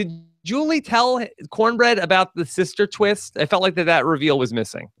thing. Did Julie tell Cornbread about the sister twist? I felt like that reveal was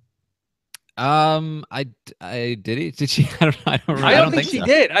missing. I did she? I don't think she so.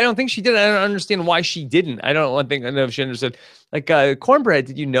 did. I don't think she did. I don't understand why she didn't. I know if she understood. Like Cornbread,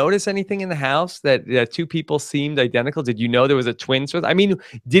 did you notice anything in the house that two people seemed identical? Did you know there was a twin twist? I mean,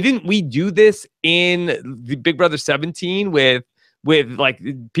 didn't we do this in the Big Brother 17 with like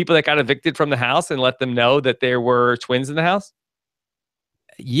people that got evicted from the house and let them know that there were twins in the house?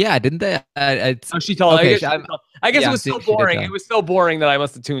 Yeah, didn't they? She told. Okay, I guess it was so boring. It was so boring that I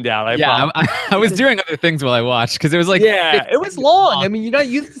must have tuned out. I was doing other things while I watched because it was like it was long. I mean, you're not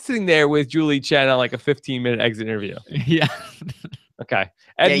used to sitting there with Julie Chen on like a 15-minute exit interview. Yeah. Okay.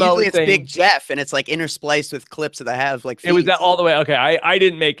 Usually it's Big Jeff, and it's like interspliced with clips that I have like. It was that all the way. Okay, I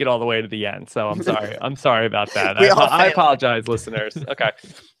didn't make it all the way to the end, so I'm sorry. I'm sorry about that. I apologize, listeners. Okay.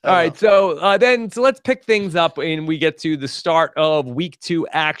 All right. So let's pick things up, and we get to the start of week 2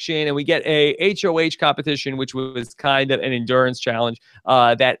 action, and we get a HOH competition, which was kind of an endurance challenge.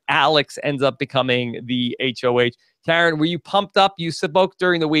 That Alex ends up becoming the HOH. Taryn, were you pumped up? You spoke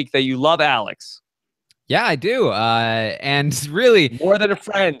during the week that you love Alex. Yeah, I do. And really more than a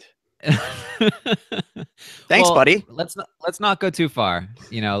friend. Thanks, buddy. Let's not go too far.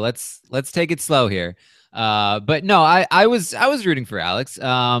 Let's take it slow here. But no, I was rooting for Alex,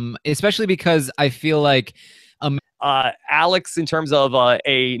 especially because I feel like Alex in terms of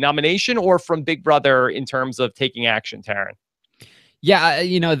a nomination, or from Big Brother in terms of taking action, Taryn. Yeah,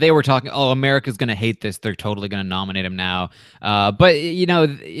 they were talking, oh, America's going to hate this. They're totally going to nominate him now. But,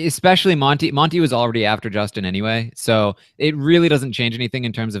 especially Monty was already after Justin anyway. So it really doesn't change anything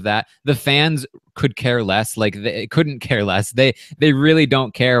in terms of that. The fans could care less. Like, they couldn't care less. They really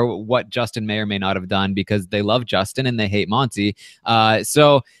don't care what Justin may or may not have done because they love Justin and they hate Monty.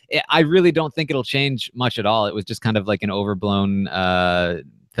 So I really don't think it'll change much at all. It was just kind of like an overblown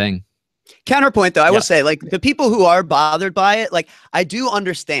thing. Counterpoint, though, I will say, like, the people who are bothered by it, like, I do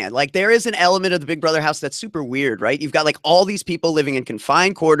understand. Like, there is an element of the Big Brother house that's super weird, right? You've got like all these people living in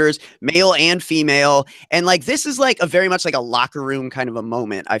confined quarters, male and female, and like this is like a very much like a locker room kind of a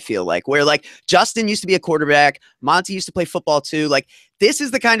moment. I feel like where like Justin used to be a quarterback, Monty used to play football too. Like, this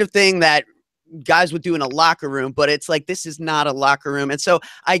is the kind of thing that guys would do in a locker room, but it's like this is not a locker room, and so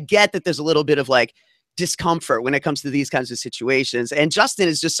I get that there's a little bit of like discomfort when it comes to these kinds of situations. And Justin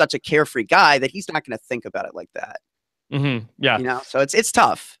is just such a carefree guy that he's not going to think about it like that. Mm-hmm. Yeah. So it's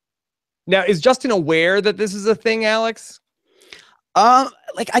tough. Now, is Justin aware that this is a thing, Alex?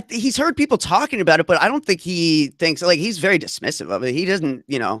 He's heard people talking about it, but I don't think he thinks, like, he's very dismissive of it. He doesn't,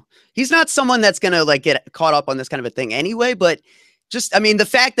 he's not someone that's going to like get caught up on this kind of a thing anyway, but just, I mean, the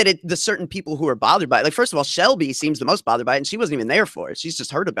fact that the certain people who are bothered by it, like, first of all, Shelby seems the most bothered by it, and she wasn't even there for it. She's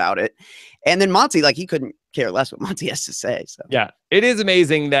just heard about it. And then Monty, like, he couldn't care less what Monty has to say. So yeah, it is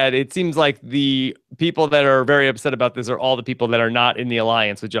amazing that it seems like the people that are very upset about this are all the people that are not in the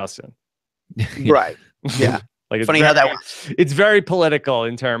alliance with Justin. Right. Yeah. Like, funny how that works. It's very political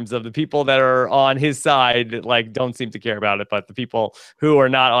in terms of the people that are on his side, like, don't seem to care about it, but the people who are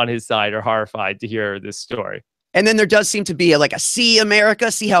not on his side are horrified to hear this story. And then there does seem to be a see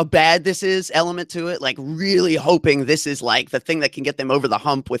America, see how bad this is element to it, like really hoping this is like the thing that can get them over the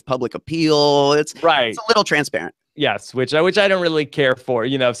hump with public appeal. It's right. It's a little transparent. Yes, which I don't really care for.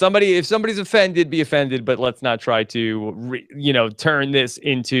 If somebody's offended, be offended, but let's not try to turn this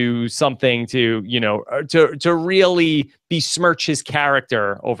into something to to really besmirch his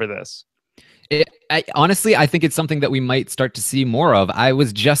character over this. Honestly, I think it's something that we might start to see more of. I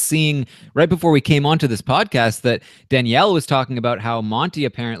was just seeing right before we came onto this podcast that Danielle was talking about how Monty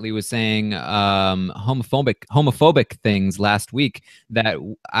apparently was saying homophobic things last week that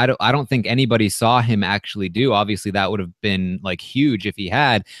I don't think anybody saw him actually do. Obviously, that would have been like huge if he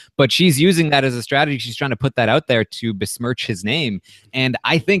had, but she's using that as a strategy. She's trying to put that out there to besmirch his name. And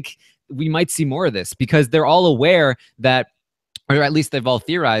I think we might see more of this because they're all aware that, or at least they've all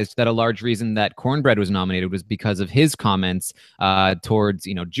theorized that a large reason that Cornbread was nominated was because of his comments towards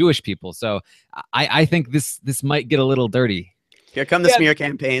Jewish people. So I think this might get a little dirty. Here come the smear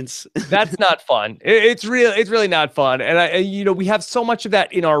campaigns. That's not fun. It's really not fun. And we have so much of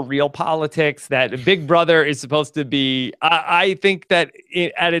that in our real politics that Big Brother is supposed to be. I think that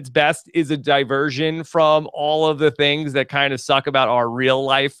at its best is a diversion from all of the things that kind of suck about our real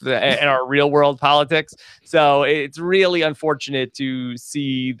life and our real world politics. So it's really unfortunate to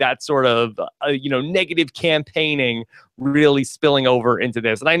see that sort of, negative campaigning really spilling over into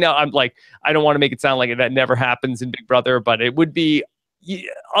this. And I know I don't want to make it sound like that never happens in Big Brother, but it would be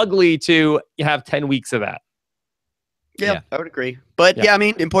ugly to have 10 weeks of that. Yeah, I would agree. But yeah, I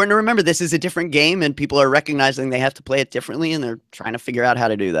mean, important to remember this is a different game and people are recognizing they have to play it differently and they're trying to figure out how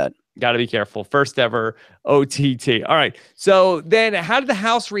to do that. Got to be careful. First ever OTT. All right. So then how did the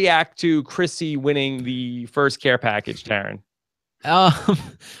house react to Chrissy winning the first care package, Taryn?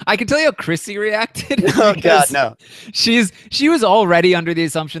 I can tell you how Chrissy reacted. Oh God, no. She was already under the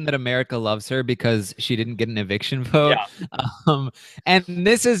assumption that America loves her because she didn't get an eviction vote. Yeah. And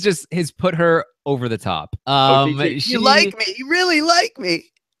this has put her over the top. You like me. You really like me.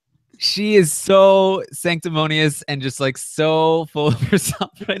 She is so sanctimonious and just like so full of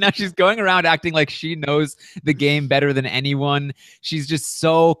herself right now. She's going around acting like she knows the game better than anyone. She's just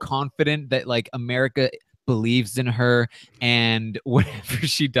so confident that like America believes in her and whatever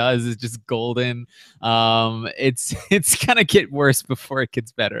she does is just golden. It's gonna get worse before it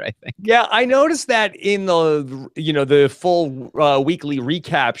gets better, I think. Yeah, I noticed that in the full weekly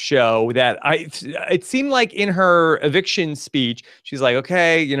recap show that it seemed like in her eviction speech she's like,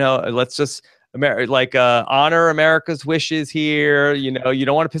 okay, let's just honor America's wishes here. You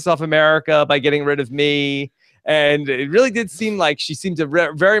don't want to piss off America by getting rid of me. And it really did seem like she seemed to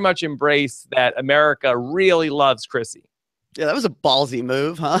very much embrace that America really loves Chrissy. Yeah, that was a ballsy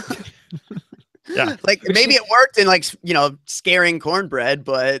move, huh? Yeah. Like maybe it worked in scaring Cornbread,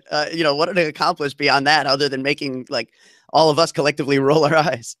 but what did it accomplish beyond that other than making like all of us collectively roll our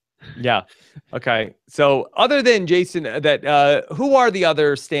eyes? Yeah. Okay. So other than Jason, who are the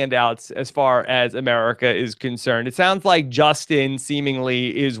other standouts as far as America is concerned? It sounds like Justin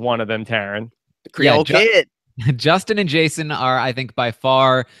seemingly is one of them, Taryn. The Creole kid. Justin and Jason are, I think, by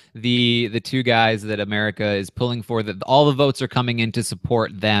far the two guys that America is pulling for. That all the votes are coming in to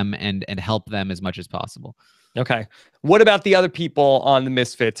support them and help them as much as possible. Okay. What about the other people on the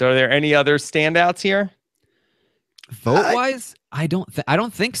Misfits? Are there any other standouts here? Vote-wise, I don't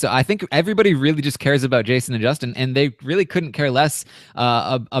think so. I think everybody really just cares about Jason and Justin, and they really couldn't care less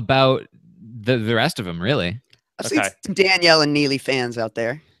about the rest of them, really. I've seen some Danielle and Neely fans out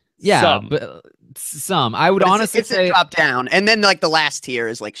there. Yeah, but some. I would honestly say a drop down, and then like the last tier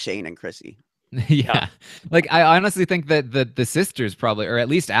is like Shane and Chrissy. Yeah, like I honestly think that the sisters probably, or at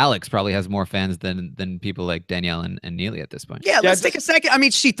least Alex probably has more fans than people like Danielle and Neely at this point. Yeah, let's take a second. I mean,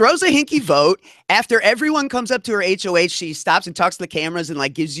 she throws a hinky vote after everyone comes up to her HOH. She stops and talks to the cameras and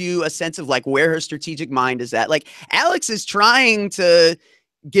like gives you a sense of like where her strategic mind is at. Like Alex is trying to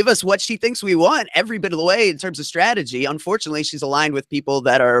give us what she thinks we want every bit of the way in terms of strategy. Unfortunately, she's aligned with people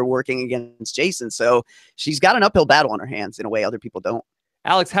that are working against Jason. So she's got an uphill battle on her hands in a way other people don't.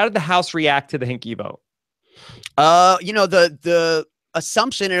 Alex, how did the house react to the hinky vote? The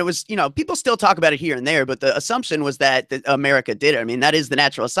assumption, and it was, people still talk about it here and there, but the assumption was that America did it. I mean, that is the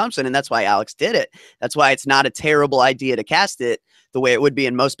natural assumption, and that's why Alex did it. That's why it's not a terrible idea to cast it the way it would be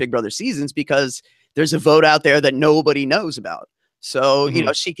in most Big Brother seasons, because there's a vote out there that nobody knows about. So,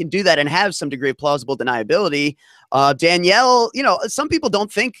 she can do that and have some degree of plausible deniability. Danielle, some people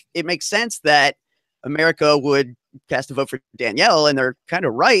don't think it makes sense that America would cast a vote for Danielle, and they're kind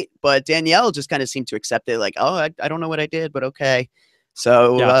of right. But Danielle just kind of seemed to accept it like, oh, I don't know what I did, but okay.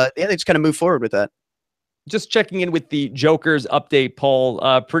 So they just kind of move forward with that. Just checking in with the Joker's update poll.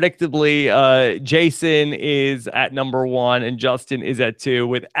 Predictably, Jason is at number 1 and Justin is at 2,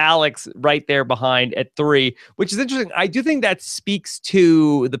 with Alex right there behind at 3, which is interesting. I do think that speaks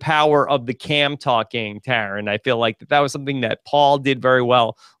to the power of the cam talking, Taryn. I feel like that was something that Paul did very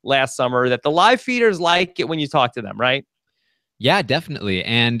well last summer, that the live feeders like it when you talk to them, right? Yeah, definitely.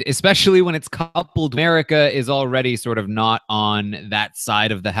 And especially when it's coupled, America is already sort of not on that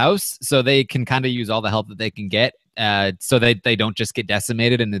side of the house. So they can kind of use all the help that they can get so they don't just get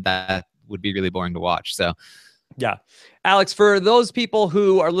decimated, and that would be really boring to watch. So, yeah. Alex, for those people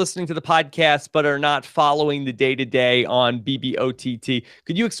who are listening to the podcast but are not following the day-to-day on BBOTT,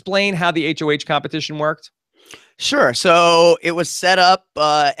 could you explain how the HOH competition worked? Sure. So it was set up.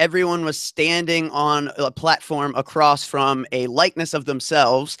 Everyone was standing on a platform across from a likeness of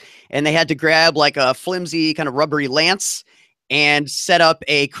themselves, and they had to grab like a flimsy kind of rubbery lance and set up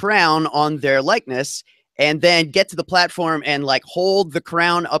a crown on their likeness, and then get to the platform and like hold the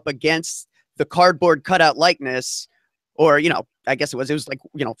crown up against the cardboard cutout likeness, or, you know, I guess it was like,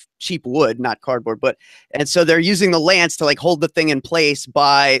 you know, cheap wood, not cardboard, and so they're using the lance to like hold the thing in place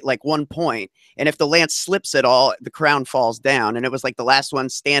by like 1 point. And if the lance slips at all, the crown falls down. And it was like the last one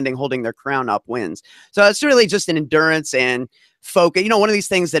standing holding their crown up wins. So it's really just an endurance and focus. You know, one of these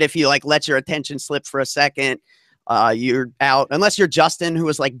things that if you like let your attention slip for a second, you're out, unless you're Justin, who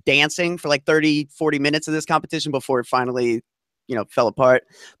was like dancing for like 30-40 minutes of this competition before it finally, you know, fell apart.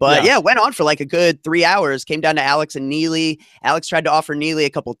 But yeah, went on for like a good 3 hours, came down to Alex and Neely. Alex tried to offer Neely a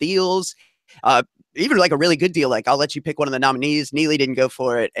couple deals, even like a really good deal, like I'll let you pick one of the nominees. Neely didn't go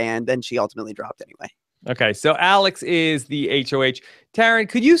for it, and then she ultimately dropped anyway. Okay, so Alex is the HOH. Taryn,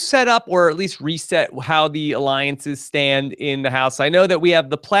 could you set up or at least reset how the alliances stand in the house? I know that we have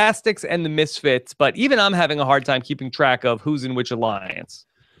the Plastics and the Misfits, but even I'm having a hard time keeping track of who's in which alliance.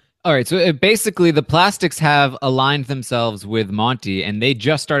 All right, so basically the Plastics have aligned themselves with Monty, and they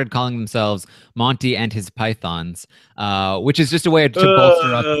just started calling themselves Monty and his Pythons, which is just a way to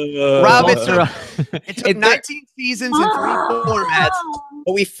bolster up. Rob, it took 19 seasons and 3 formats,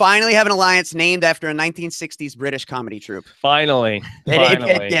 but we finally have an alliance named after a 1960s British comedy troupe. Finally.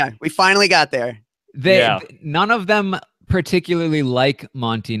 Yeah, we finally got there. None of them particularly like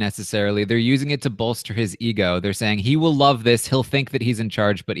Monty necessarily. They're using it to bolster his ego. They're saying he will love this. He'll think that he's in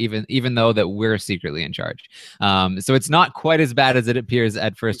charge, but even though that we're secretly in charge. So it's not quite as bad as it appears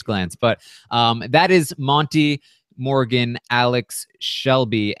at first glance. But that is Monty, Morgan, Alex,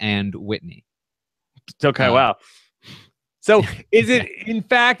 Shelby, and Whitney. Okay, wow. So is it, in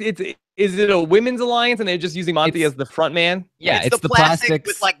fact, is it a women's alliance and they're just using Monty as the front man? Yeah, it's the Plastic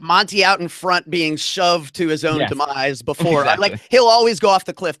with like Monty out in front being shoved to his own demise before. Exactly. Like he'll always go off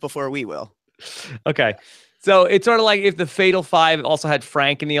the cliff before we will. Okay. So it's sort of like if the Fatal Five also had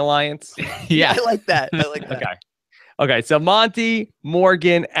Frank in the alliance. Yeah, I like that. I like that. Okay. Okay, so Monty,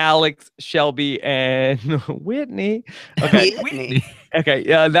 Morgan, Alex, Shelby, and Whitney. Okay. Whitney. Okay,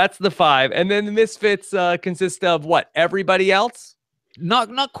 that's the 5. And then the Misfits consist of what? Everybody else?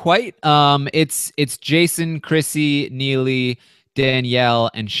 Not quite. It's Jason, Chrissy, Neely,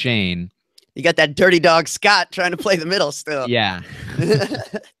 Danielle, and Shane. You got that dirty dog Scott trying to play the middle still. Yeah.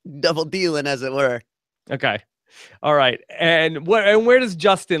 Double dealing, as it were. Okay. All right. And where does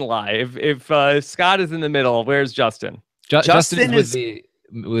Justin lie? If Scott is in the middle, where's Justin? Justin is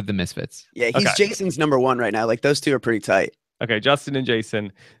with the Misfits. Yeah, he's Jason's number 1 right now. Like those two are pretty tight. Okay, Justin and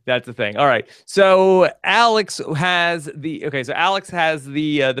Jason. That's the thing. All right. So Alex has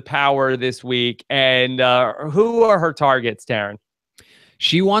the power this week, and who are her targets, Taryn?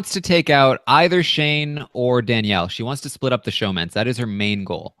 She wants to take out either Shane or Danielle. She wants to split up the showmans. That is her main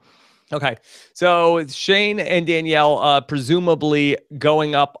goal. Okay, so Shane and Danielle presumably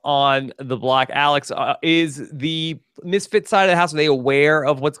going up on the block. Alex, is the Misfit side of the house, are they aware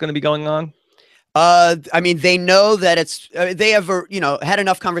of what's going to be going on? I mean, they know that it's, they have, you know, had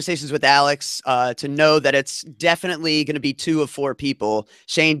enough conversations with Alex to know that it's definitely going to be 2 of 4 people: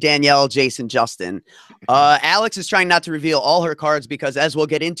 Shane, Danielle, Jason, Justin. Alex is trying not to reveal all her cards because, as we'll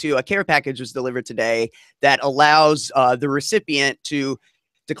get into, a care package was delivered today that allows the recipient to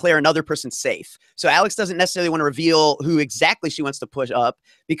declare another person safe. So Alex doesn't necessarily want to reveal who exactly she wants to push up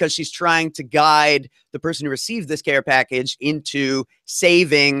because she's trying to guide the person who received this care package into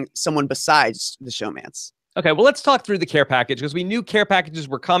saving someone besides the showmans. Okay, well, let's talk through the care package because we knew care packages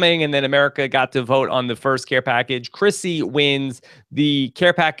were coming, and then America got to vote on the first care package. Chrissy wins the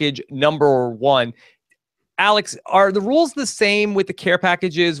care package number 1. Alex, are the rules the same with the care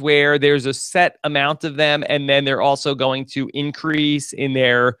packages where there's a set amount of them and then they're also going to increase in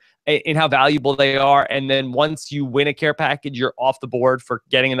how valuable they are, and then once you win a care package, you're off the board for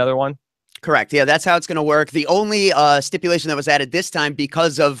getting another one? Correct. Yeah, that's how it's going to work. The only stipulation that was added this time,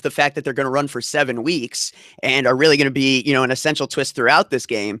 because of the fact that they're going to run for 7 weeks and are really going to be, you know, an essential twist throughout this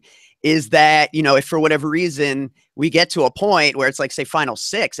game, is that, you know, if for whatever reason we get to a point where it's like, say, final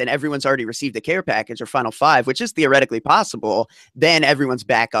 6 and everyone's already received the care package, or final 5, which is theoretically possible, then everyone's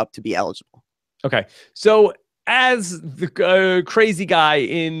back up to be eligible. Okay. So as the crazy guy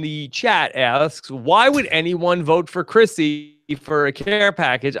in the chat asks, why would anyone vote for Chrissy for a care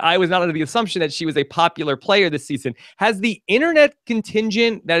package? I was not under the assumption that she was a popular player this season. Has the internet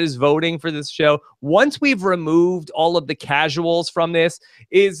contingent that is voting for this show, once we've removed all of the casuals from this,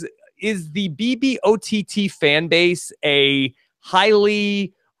 is the BBOTT fan base a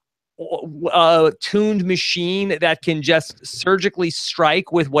highly tuned machine that can just surgically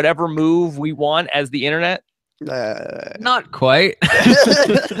strike with whatever move we want as the internet? Not quite.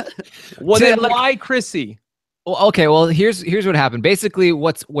 Well, then why Chrissy? Well, okay. Well, here's what happened. Basically,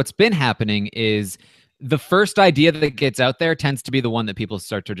 what's been happening is the first idea that gets out there tends to be the one that people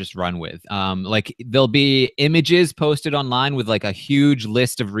start to just run with. Like there'll be images posted online with like a huge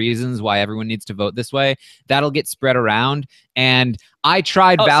list of reasons why everyone needs to vote this way. That'll get spread around. And I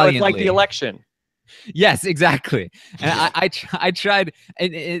tried valiantly. So it's like the election. Yes, exactly. And I tried,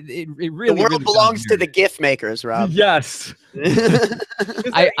 and it really, the world really belongs to the gift makers, Rob. Yes.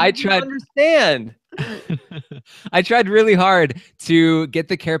 I tried. Understand. I tried really hard to get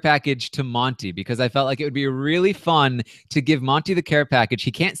the care package to Monty because I felt like it would be really fun to give Monty the care package.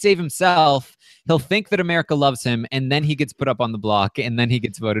 He can't save himself. He'll think that America loves him, and then he gets put up on the block, and then he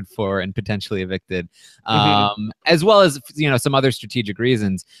gets voted for and potentially evicted, as well as, you know, some other strategic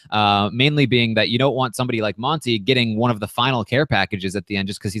reasons, mainly being that you don't want somebody like Monty getting one of the final care packages at the end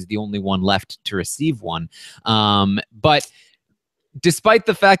just because he's the only one left to receive one. But despite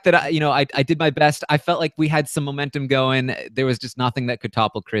the fact that I did my best, I felt like we had some momentum going. There was just nothing that could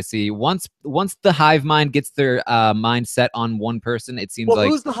topple Chrissy. Once the hive mind gets their mind set on one person, it seems like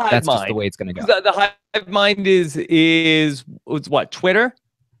who's the hive that's mind? just the way it's going to go. The hive mind is what, Twitter?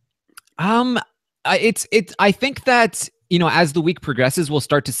 I think that, you know, as the week progresses, we'll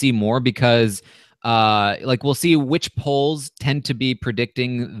start to see more because like we'll see which polls tend to be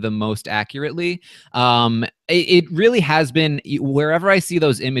predicting the most accurately. It really has been, wherever I see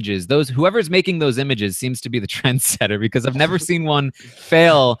those images, whoever's making those images seems to be the trendsetter because I've never seen one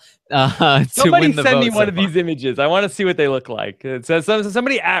fail to Somebody win the send vote me one so of far. these images. I want to see what they look like. It says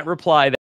somebody @reply